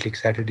separately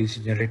excited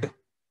DC generator.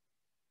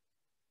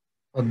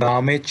 The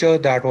armature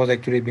that was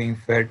actually being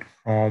fed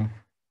from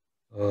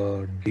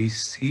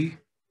DC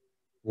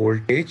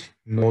voltage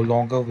no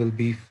longer will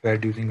be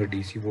fed using a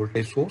DC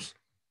voltage source.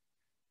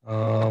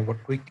 What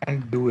we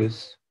can do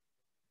is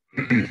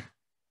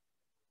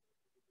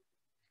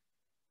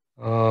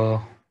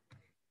on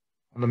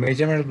the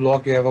measurement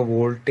block, you have a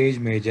voltage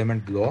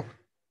measurement block.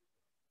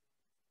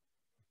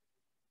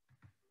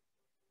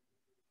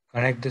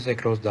 Connect this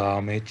across the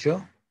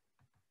armature.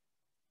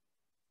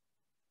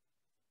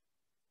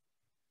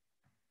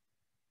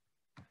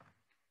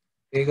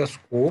 Take a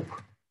scope.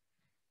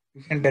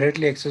 You can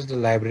directly access the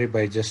library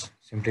by just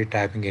simply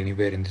typing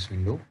anywhere in this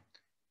window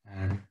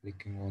and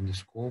clicking on the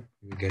scope.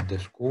 You get the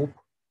scope.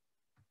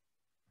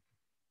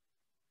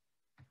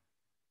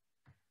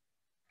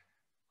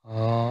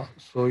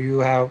 So you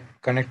have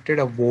connected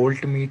a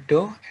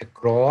voltmeter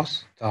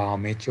across the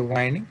armature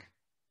winding.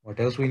 What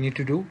else we need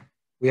to do?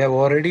 We have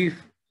already,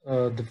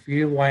 the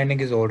field winding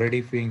is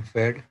already being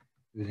fed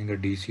using a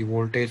DC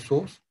voltage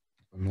source.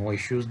 So no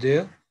issues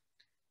there.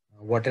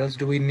 What else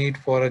do we need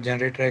for a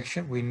generator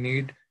action? We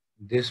need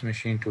this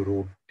machine to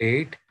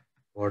rotate.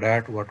 For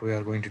that, what we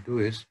are going to do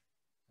is,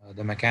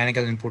 the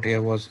mechanical input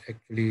here was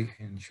actually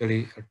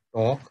initially a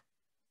torque.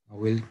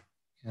 We'll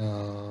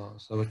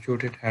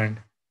substitute it and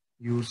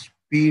use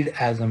speed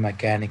as a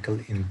mechanical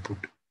input.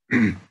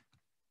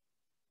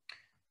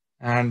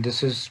 And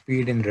this is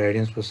speed in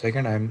radians per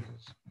second.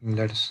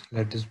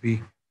 Let this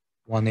be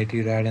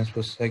 180 radians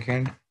per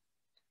second.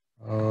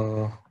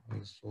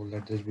 So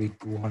let this be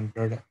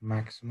 200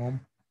 maximum.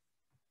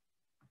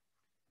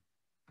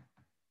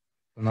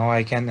 So now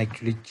I can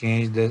actually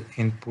change the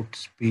input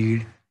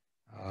speed.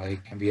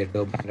 It can be a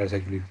turbine that's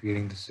actually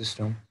feeding the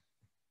system.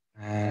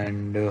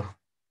 And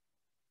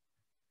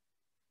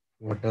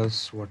what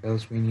else? What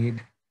else we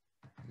need?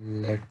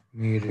 Let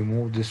me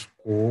remove the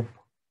scope,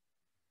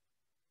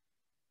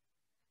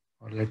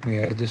 or let me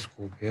add the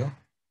scope here.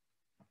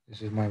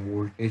 This is my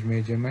voltage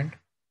measurement.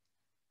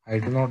 I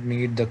do not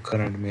need the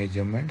current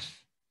measurements.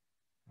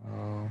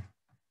 I'm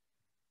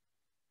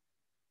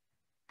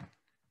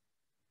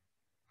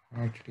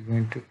actually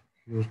going to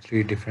use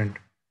 3 different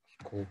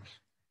scopes.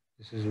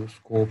 This is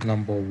scope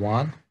number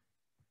 1,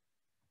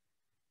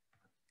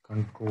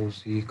 Control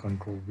C,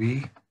 Control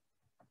V.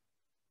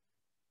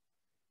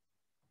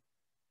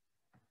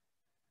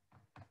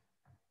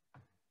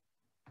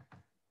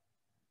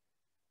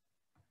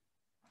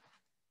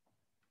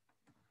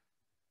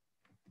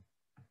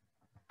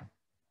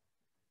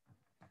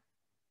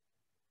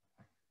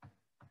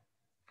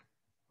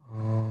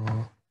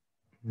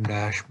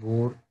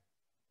 Dashboard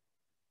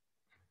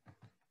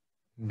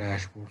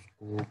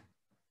scope.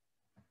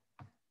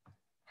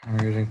 I'm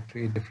using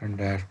 3 different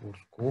dashboard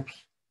scopes.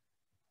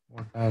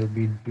 What I'll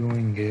be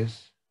doing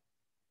is,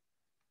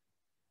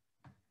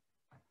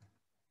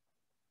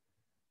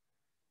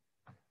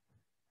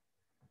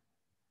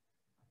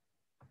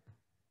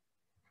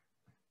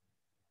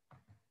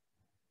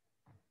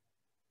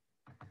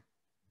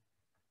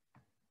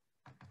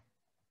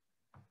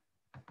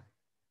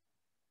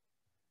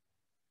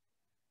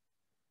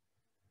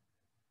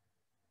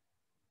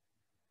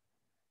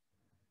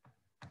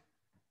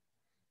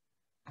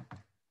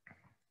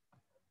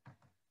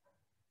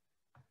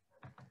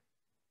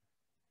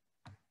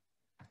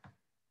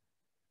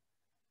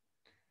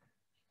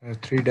 there are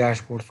 3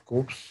 dashboard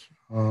scopes.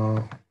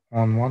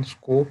 On one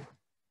scope,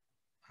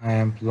 I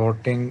am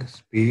plotting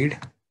speed.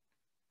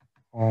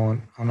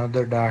 On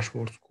another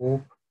dashboard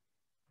scope,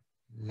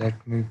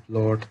 let me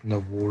plot the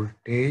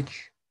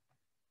voltage.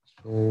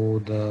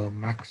 So the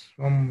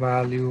maximum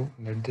value,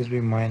 let this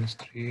be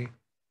 -3.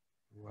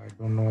 I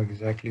don't know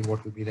exactly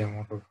what will be the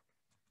amount of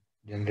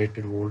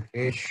generated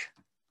voltage.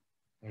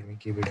 Let me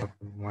keep it up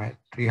to my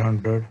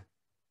 300.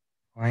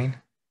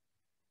 Fine.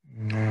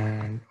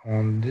 And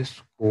on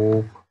this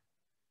scope,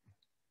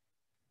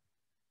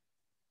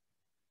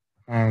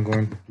 I'm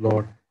going to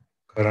plot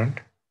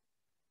current.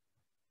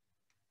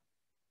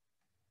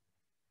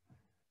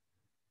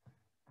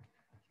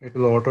 It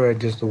will auto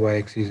adjust the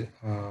y-axis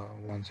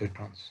once it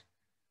runs.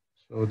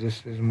 So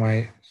this is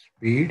my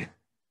speed.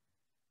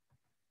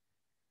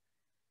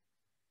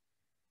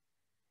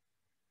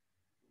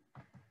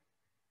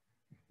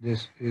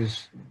 This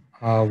is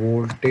our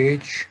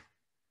voltage,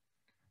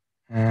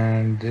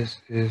 and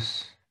this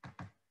is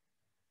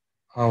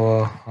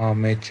our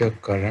armature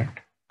current.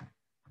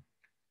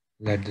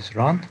 Let this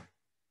run.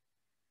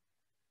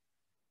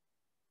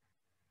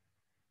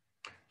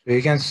 So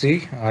you can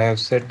see I have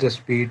set the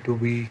speed to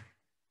be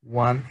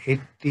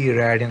 180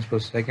 radians per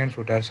second.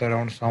 So that's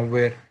around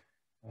somewhere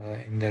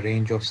in the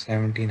range of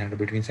 1700,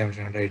 between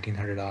 1700 and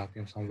 1800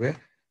 RPM somewhere.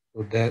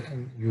 So that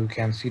you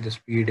can see the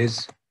speed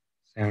is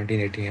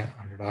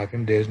 1700-1800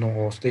 RPM. There is no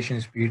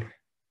oscillation speed.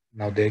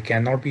 Now there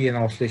cannot be an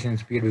oscillation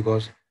speed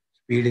because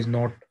speed is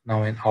not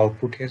now an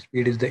output here.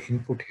 Speed is the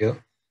input here.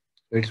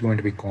 So it's going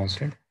to be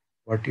constant.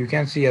 But you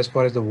can see as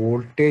far as the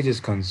voltage is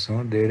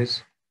concerned, there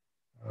is,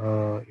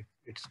 if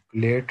it's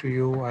clear to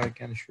you, I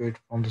can show it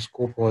from the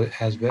scope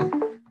as well.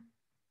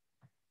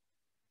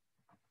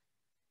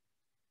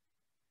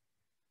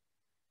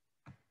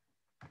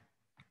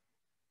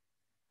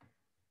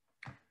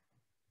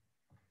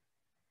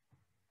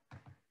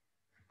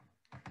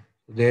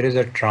 There is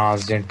a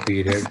transient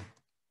period,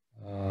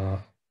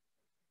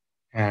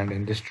 and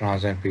in this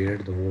transient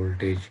period, the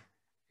voltage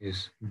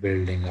is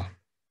building up.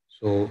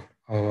 So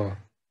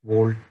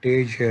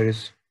voltage here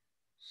is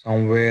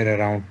somewhere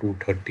around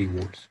 230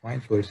 volts.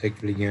 Fine. So it's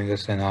actually giving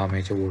us an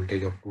armature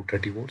voltage of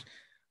 230 volts.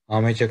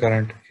 Armature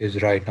current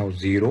is right now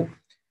 0.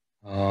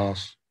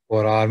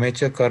 For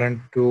armature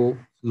current to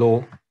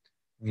flow,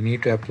 we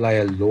need to apply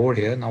a load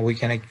here. Now we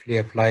can actually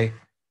apply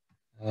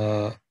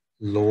a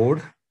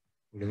load.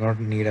 We do not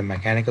need a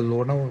mechanical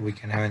load now. We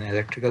can have an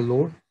electrical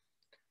load.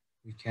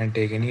 We can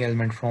take any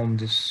element from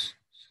this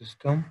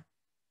system.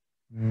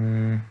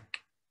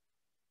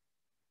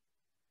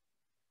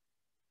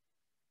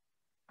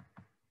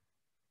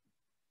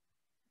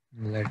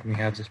 let me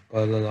have this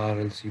parallel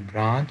RLC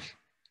branch.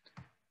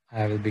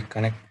 I will be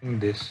connecting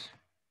this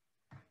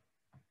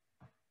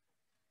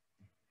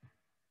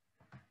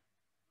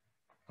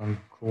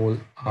control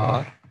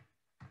R.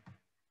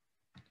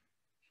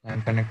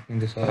 I'm connecting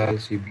this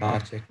RLC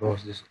branch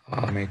across this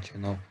armature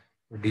now.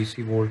 So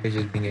DC voltage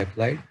is being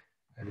applied.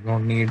 I do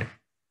not need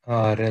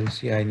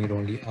RLC, I need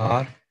only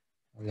R.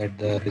 Let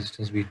the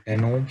resistance be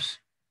 10 ohms.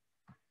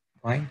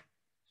 Fine.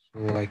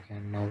 So I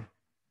can now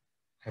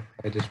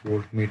apply this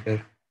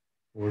voltmeter.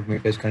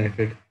 Voltmeter is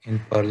connected in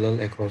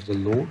parallel across the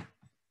load.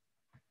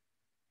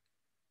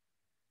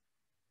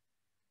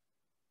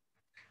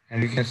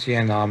 And you can see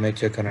an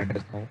armature current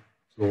has now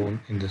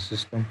flown in the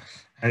system,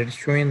 and it's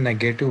showing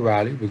negative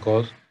value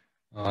because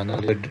now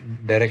the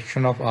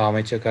direction of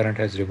armature current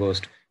has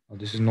reversed. Now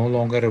this is no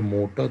longer a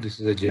motor, this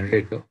is a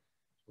generator.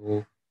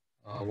 So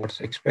what's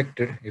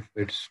expected if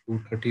it's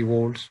 230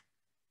 volts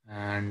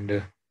and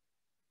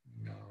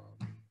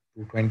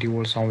 220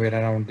 volts somewhere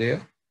around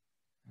there,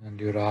 and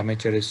your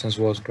armature resistance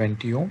was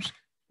 20 ohms,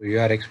 so you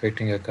are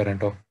expecting a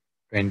current of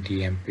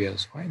 20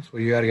 amperes. Fine, so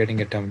you are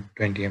getting a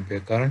 20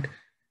 ampere current.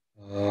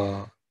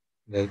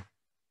 The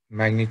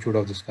magnitude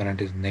of this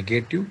current is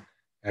negative.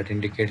 That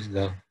indicates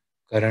the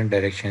current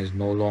direction is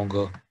no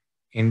longer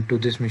into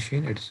this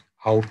machine, it's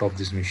out of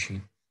this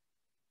machine.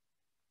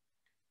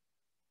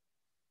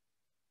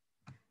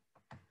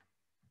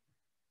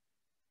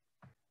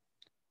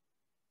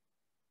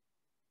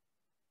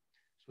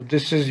 So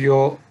this is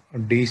your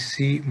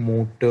DC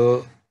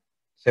motor,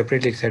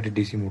 separately excited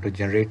DC motor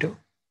generator.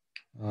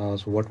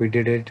 So what we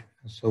did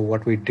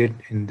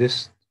in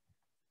this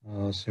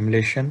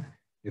simulation,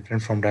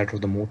 different from that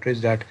of the motor,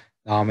 is that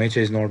the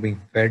armature is not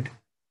being fed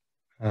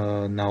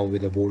now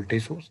with a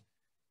voltage source.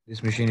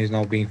 This machine is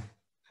now being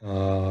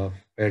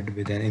fed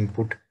with an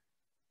input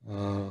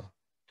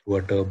through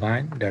a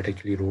turbine that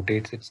actually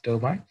rotates its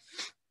turbine.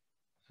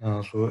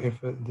 So if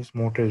this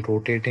motor is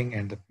rotating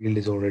and the field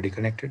is already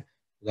connected,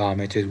 the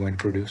armature is going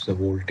to produce the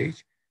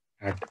voltage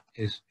that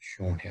is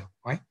shown here.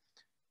 Fine.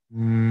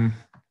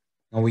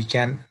 Now we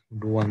can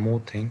do one more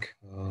thing.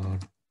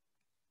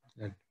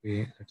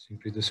 Let's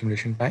increase the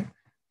simulation time.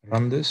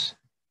 Run this.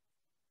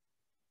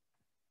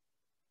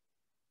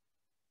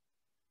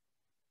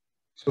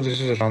 So this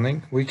is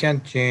running. We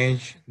can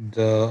change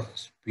the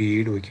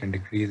speed. We can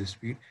decrease the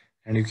speed,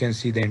 and you can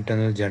see the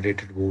internal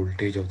generated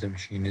voltage of the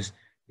machine is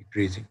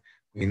decreasing.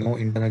 We know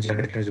internal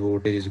generated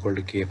voltage is equal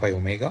to K phi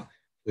omega.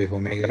 So if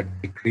omega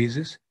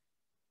decreases,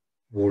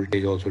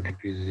 voltage also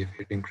decreases. If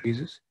it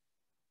increases,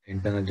 the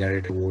internal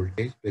generated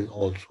voltage will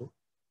also.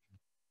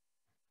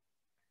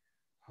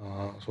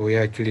 So we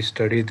actually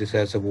studied this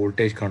as a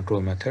voltage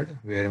control method,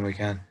 where we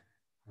can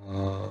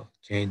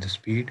change the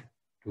speed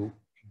to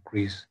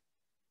increase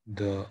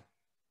the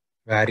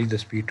vary the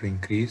speed to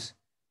increase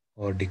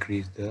or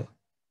decrease the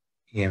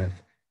EMF.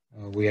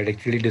 We had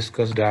actually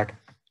discussed that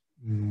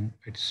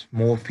it's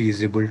more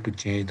feasible to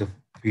change the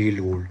field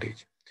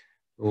voltage.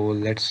 So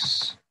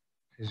let's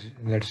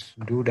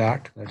do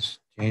that. Let's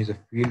change the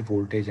field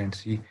voltage and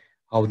see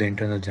how the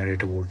internal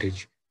generator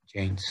voltage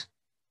changes.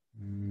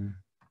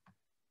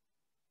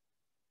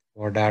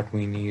 For that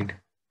we need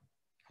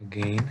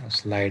again a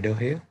slider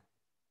here,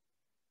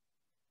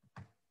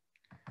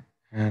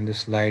 and the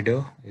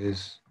slider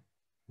is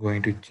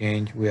going to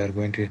change. We are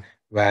going to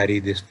vary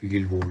this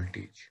field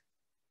voltage.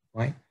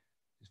 Fine.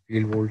 This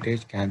field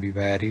voltage can be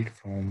varied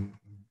from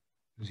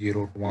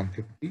 0 to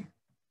 150.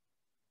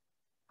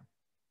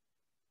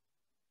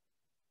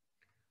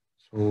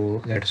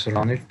 So let's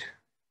run it.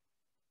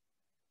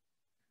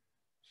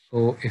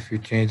 So if you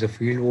change the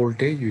field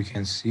voltage, you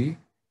can see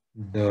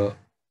the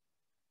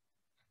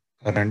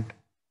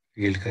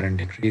field current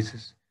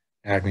decreases.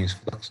 That means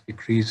flux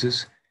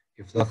decreases.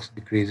 If flux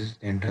decreases,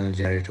 the internal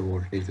generator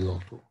voltage will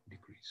also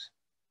decrease.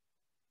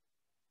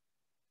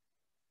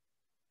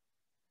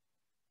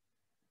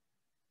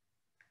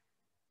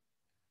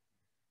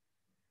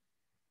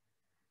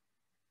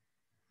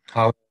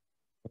 How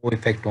no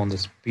effect on the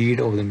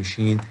speed of the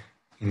machine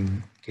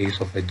in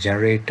case of a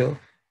generator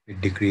with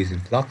decrease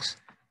in flux,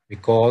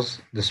 because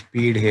the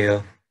speed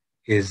here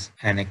is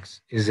an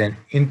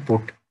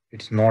input,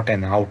 it's not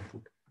an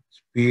output.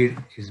 Speed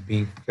is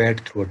being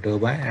fed through a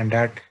turbine, and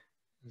that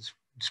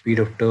speed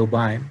of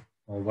turbine,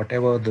 or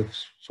whatever the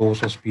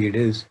source of speed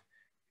is,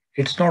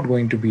 it's not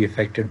going to be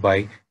affected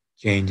by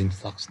change in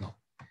flux now.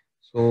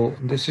 So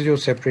this is your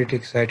separately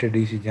excited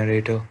DC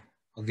generator.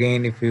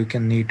 Again, if you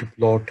can need to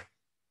plot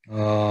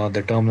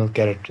the terminal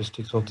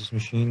characteristics of this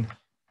machine,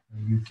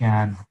 you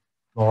can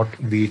plot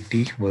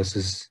VT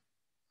versus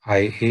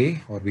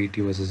IA, or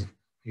VT versus,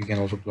 you can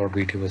also plot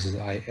VT versus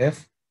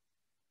IF.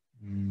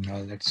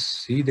 Let's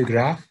see the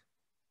graph.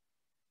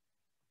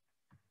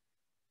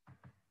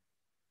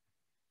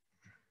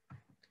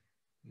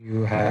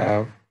 You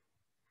have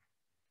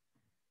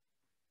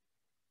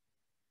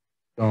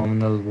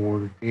terminal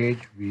voltage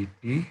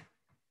VT.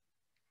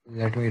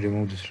 Let me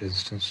remove this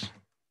resistance.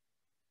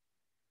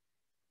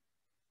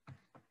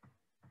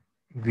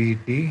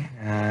 VT,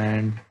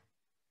 and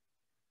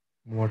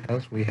what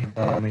else? We have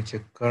the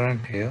armature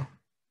current here.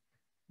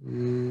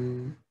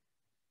 Mm,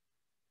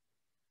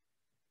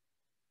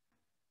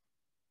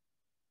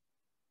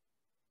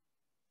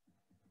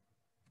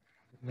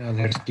 Now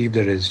let's keep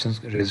the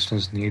resistance.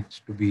 Resistance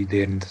needs to be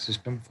there in the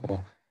system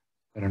for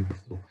current to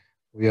flow.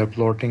 We are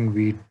plotting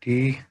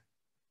VT.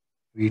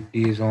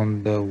 VT is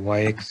on the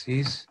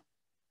y-axis.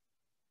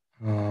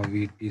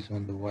 VT is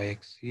on the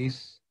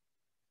y-axis.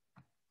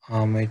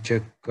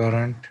 Armature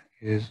current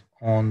is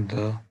on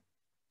the.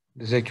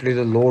 This is actually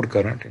the load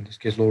current. In this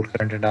case, load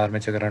current and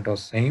armature current are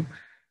same.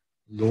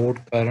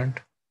 Load current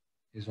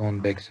is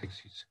on the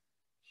x-axis.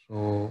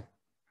 So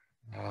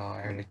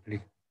I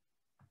actually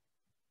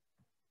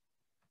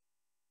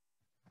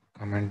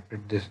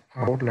commented this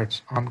out.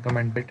 Let's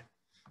uncomment it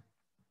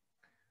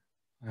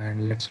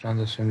and let's run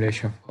the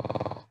simulation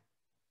for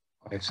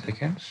 5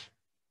 seconds.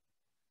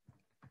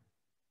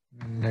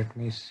 Let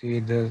me see,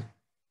 the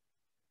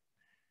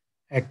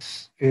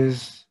X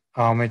is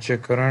armature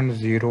current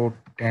 0,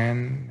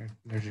 10,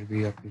 let it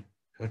be up to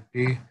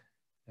 30.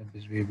 That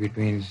is be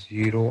between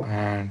 0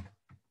 and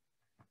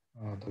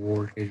the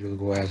voltage will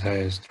go as high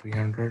as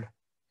 300.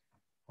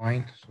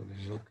 Fine, so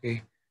this is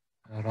okay.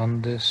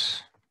 Run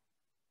this.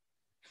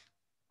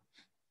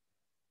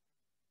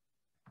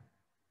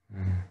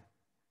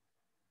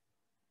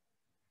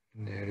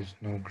 There is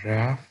no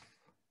graph.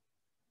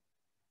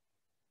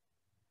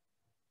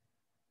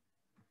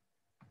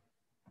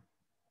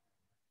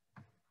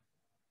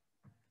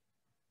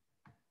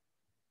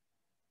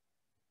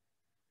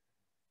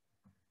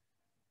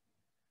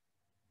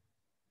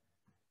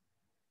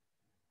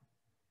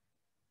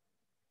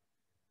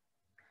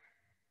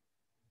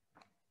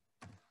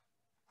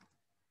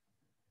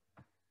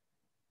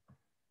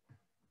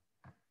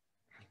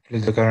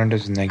 The current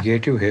is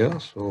negative here,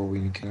 so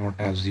we cannot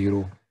have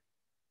 0.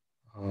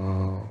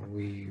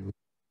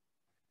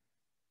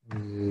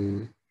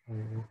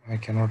 I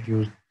cannot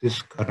use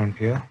this current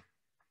here.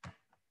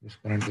 This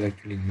current is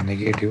actually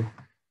negative.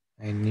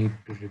 I need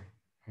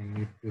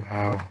to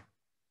have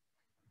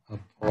a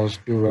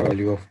positive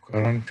value of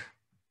current.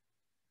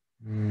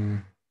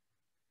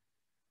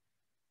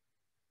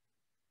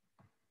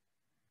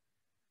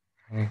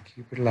 I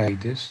keep it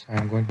like this.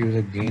 I'm going to use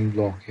a gain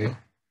block here.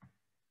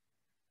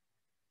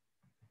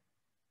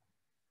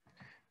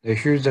 The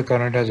issue is the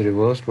current has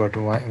reversed, but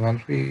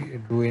once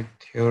we do it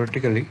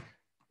theoretically,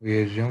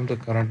 we assume the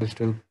current is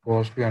still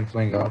positive and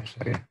flowing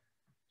outside.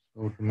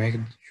 So to make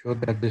sure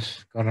that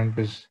this current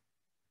is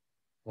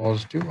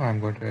positive, I'm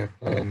going to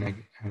apply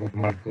I'm going to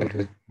multiply it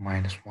with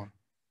 -1.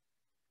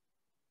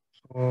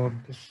 So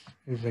this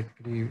is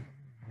actually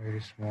a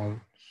very small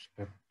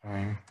step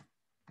time.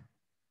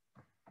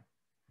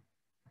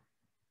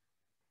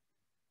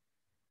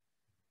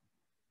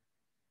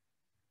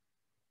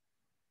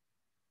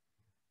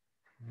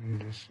 And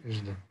this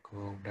is the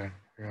curve that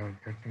we are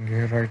getting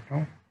here right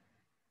now.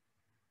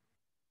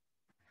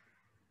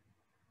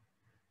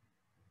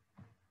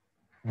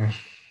 Yes,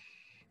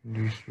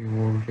 DC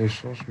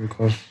voltage source,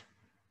 because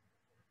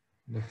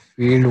the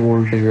field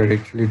voltage will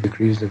actually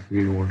decrease the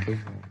field voltage.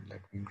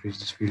 Let me increase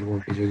this field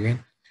voltage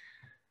again.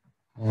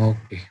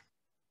 Okay,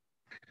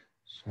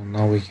 so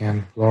now we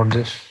can plot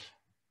this.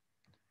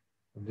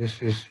 This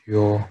is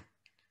your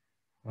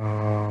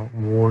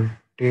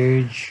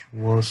voltage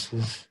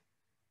versus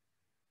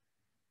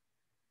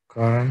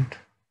current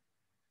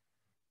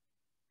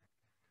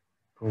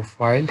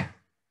profile.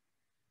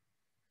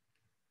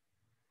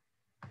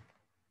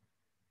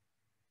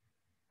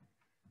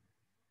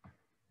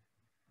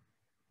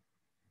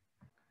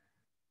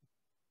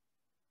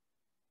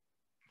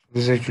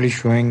 This is actually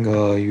showing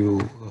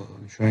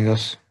showing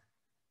us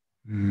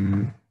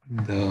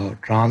the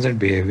transient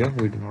behavior.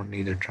 We do not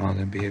need the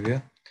transient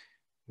behavior.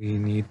 We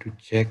need to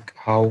check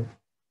how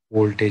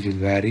voltage will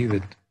vary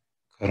with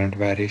current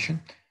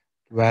variation.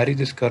 To vary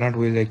this current,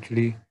 will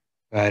actually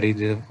vary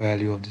the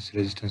value of this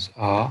resistance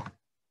R.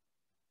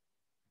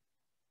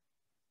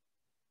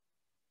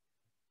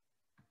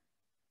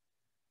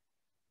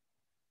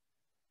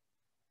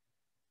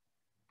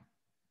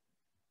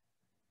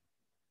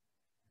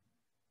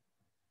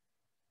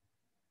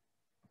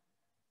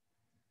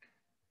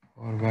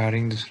 For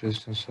varying this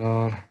resistance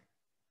R,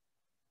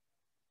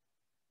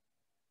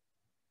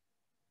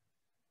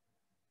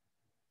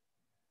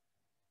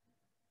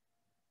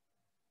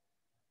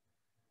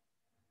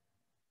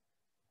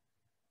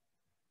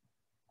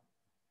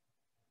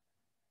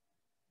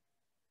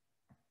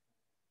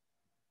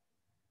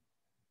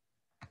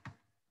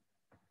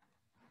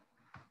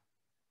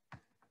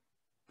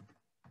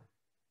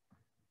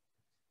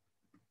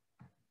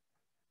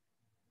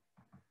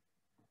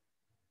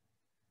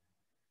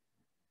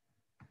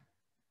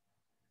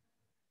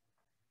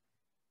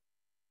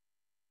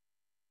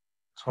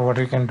 so what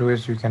you can do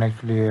is you can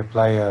actually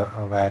apply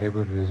a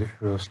variable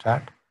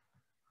rheostat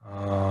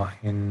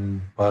in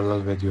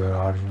parallel with your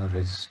original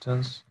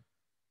resistance,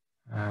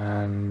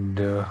 and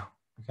you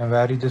can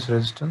vary this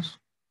resistance.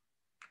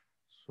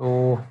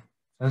 So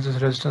since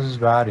this resistance is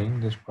varying,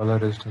 this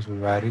parallel resistance will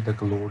vary, the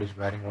load is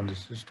varying on the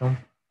system.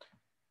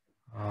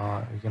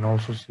 You can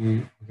also see,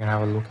 you can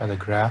have a look at the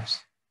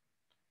graphs.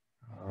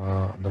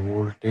 The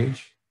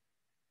voltage,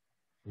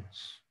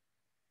 it's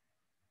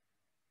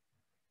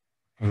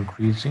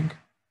increasing.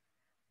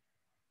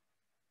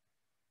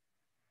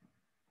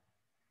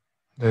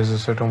 There's a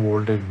certain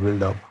voltage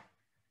build up.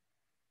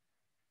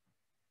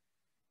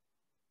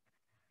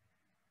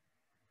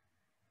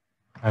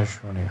 As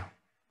shown here.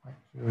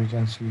 So we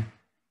can see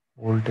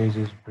voltage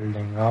is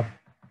building up.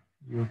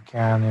 You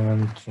can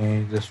even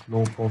change the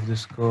slope of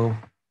this curve.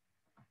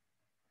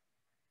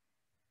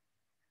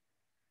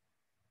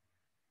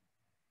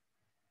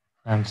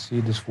 And see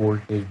this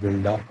voltage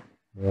build up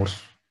more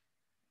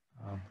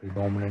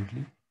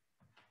predominantly.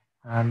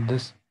 And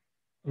this,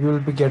 you will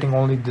be getting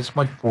only this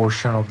much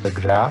portion of the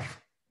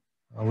graph.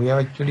 We have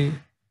actually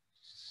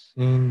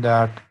seen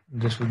that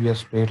this will be a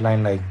straight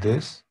line like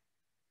this,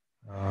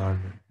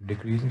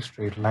 decreasing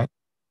straight line.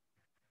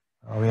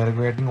 We are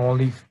getting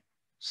only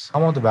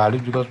some of the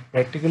values because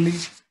practically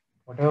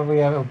whatever we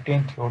have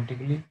obtained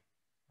theoretically,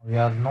 we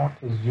are not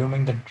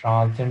assuming the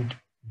transient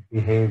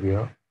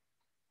behavior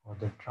or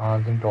the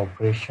transient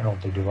operation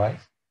of the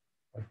device.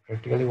 But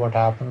practically what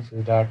happens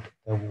is that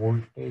the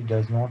voltage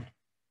is not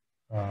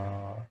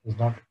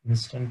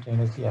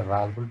instantaneously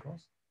available to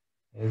us.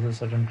 There is a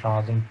certain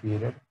transient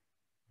period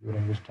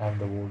during which time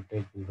the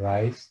voltage will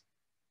rise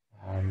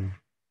and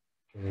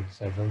it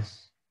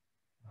settles.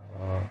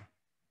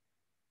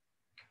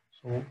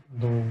 So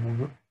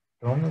the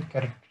terminal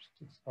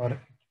characteristics are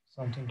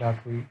something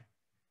that we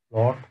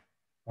plot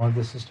once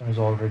the system is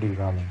already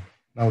running.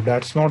 Now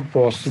that's not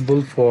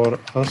possible for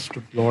us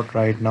to plot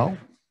right now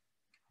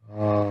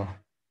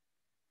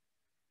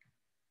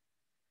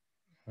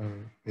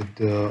with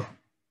the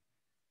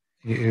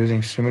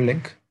using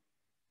Simulink,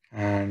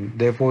 and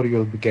therefore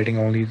you'll be getting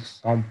only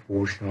some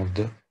portion of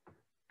the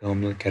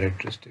terminal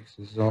characteristics.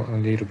 This is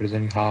only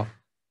representing half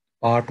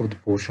part of the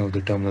portion of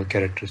the terminal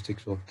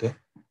characteristics of the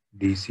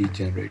DC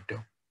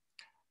generator.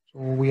 So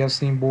we have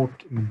seen both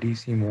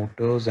DC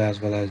motors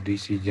as well as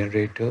DC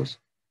generators,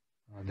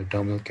 the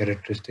terminal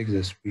characteristics,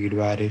 the speed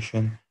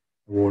variation,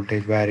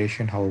 voltage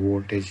variation, how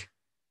voltage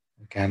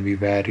can be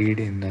varied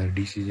in a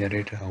DC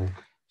generator, how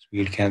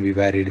speed can be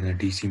varied in a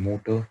DC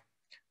motor,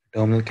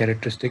 terminal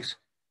characteristics.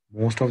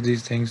 Most of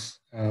these things,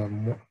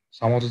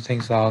 some of the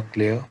things are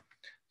clear,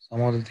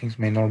 some of the things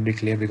may not be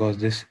clear because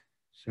this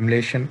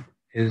simulation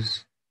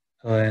is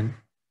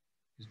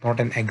not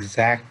an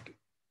exact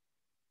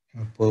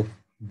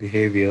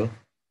behavior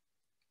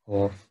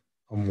of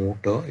a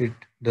motor. It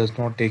does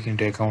not take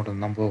into account a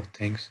number of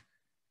things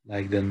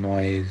like the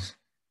noise,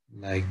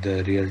 like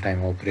the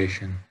real-time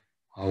operation,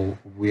 how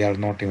we are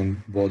not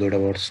even bothered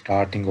about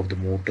starting of the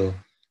motor.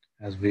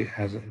 As we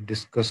as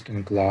discussed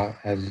in class,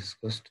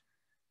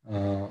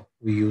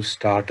 we use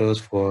starters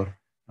for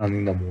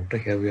running the motor.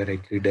 Here we are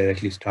actually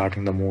directly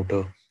starting the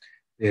motor.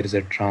 There is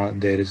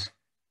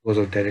because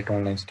of direct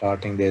online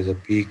starting, there is a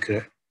peak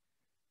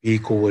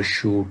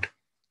overshoot,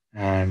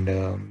 and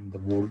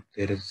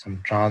there is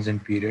some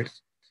transient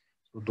periods.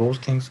 So those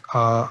things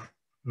are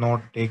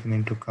not taken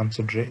into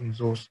consideration.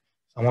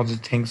 Some of the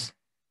things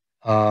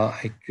are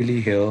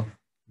actually here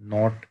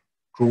not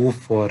true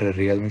for a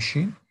real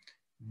machine,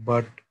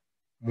 but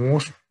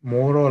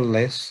more or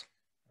less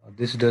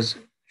this does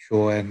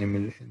show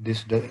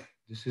this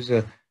is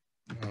a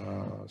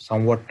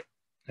somewhat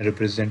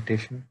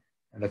representation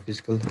and a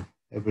physical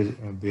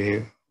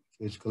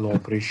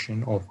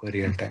operation of a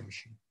real-time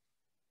machine.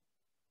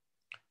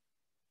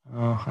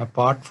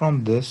 Apart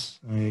from this,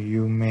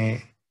 you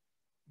may,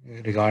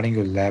 regarding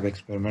your lab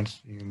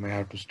experiments, you may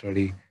have to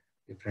study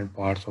different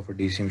parts of a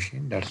DC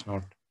machine. That's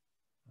not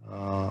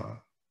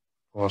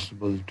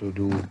possible to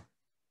do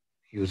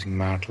using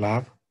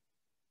MATLAB.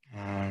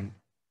 And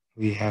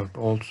we have to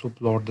also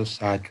plot the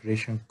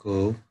saturation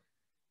curve.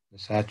 The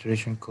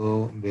saturation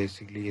curve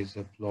basically is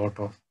a plot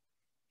of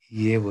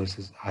EA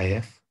versus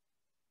IF.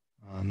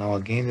 Now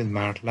again with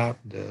MATLAB,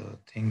 the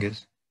thing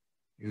is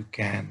you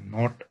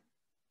cannot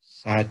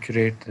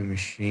saturate the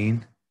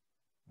machine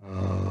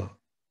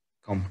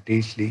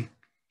completely.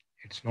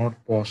 It's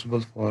not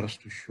possible for us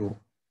to show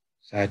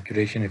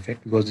saturation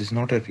effect because it's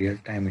not a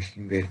real-time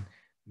machine where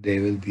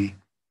there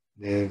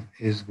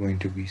is going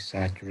to be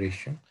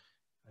saturation.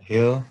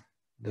 Here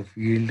the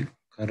field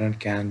current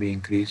can be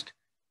increased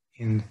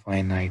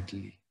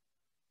infinitely.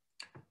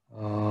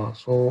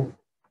 So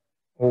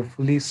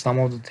hopefully some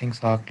of the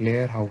things are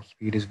clear, how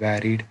speed is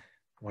varied,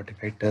 what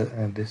effect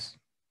this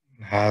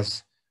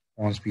has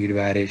on speed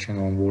variation,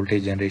 on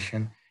voltage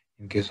generation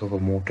in case of a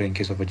motor, in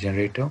case of a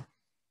generator.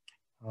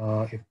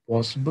 If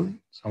possible,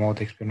 some of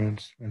the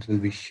experiments will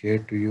be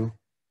shared to you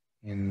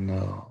in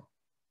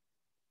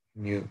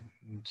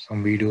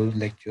some video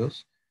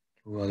lectures,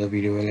 through other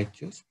video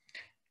lectures.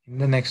 In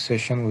the next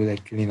session, we'll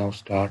actually now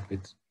start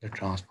with the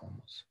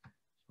transformers.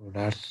 So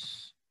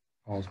that's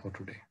all for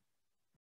today.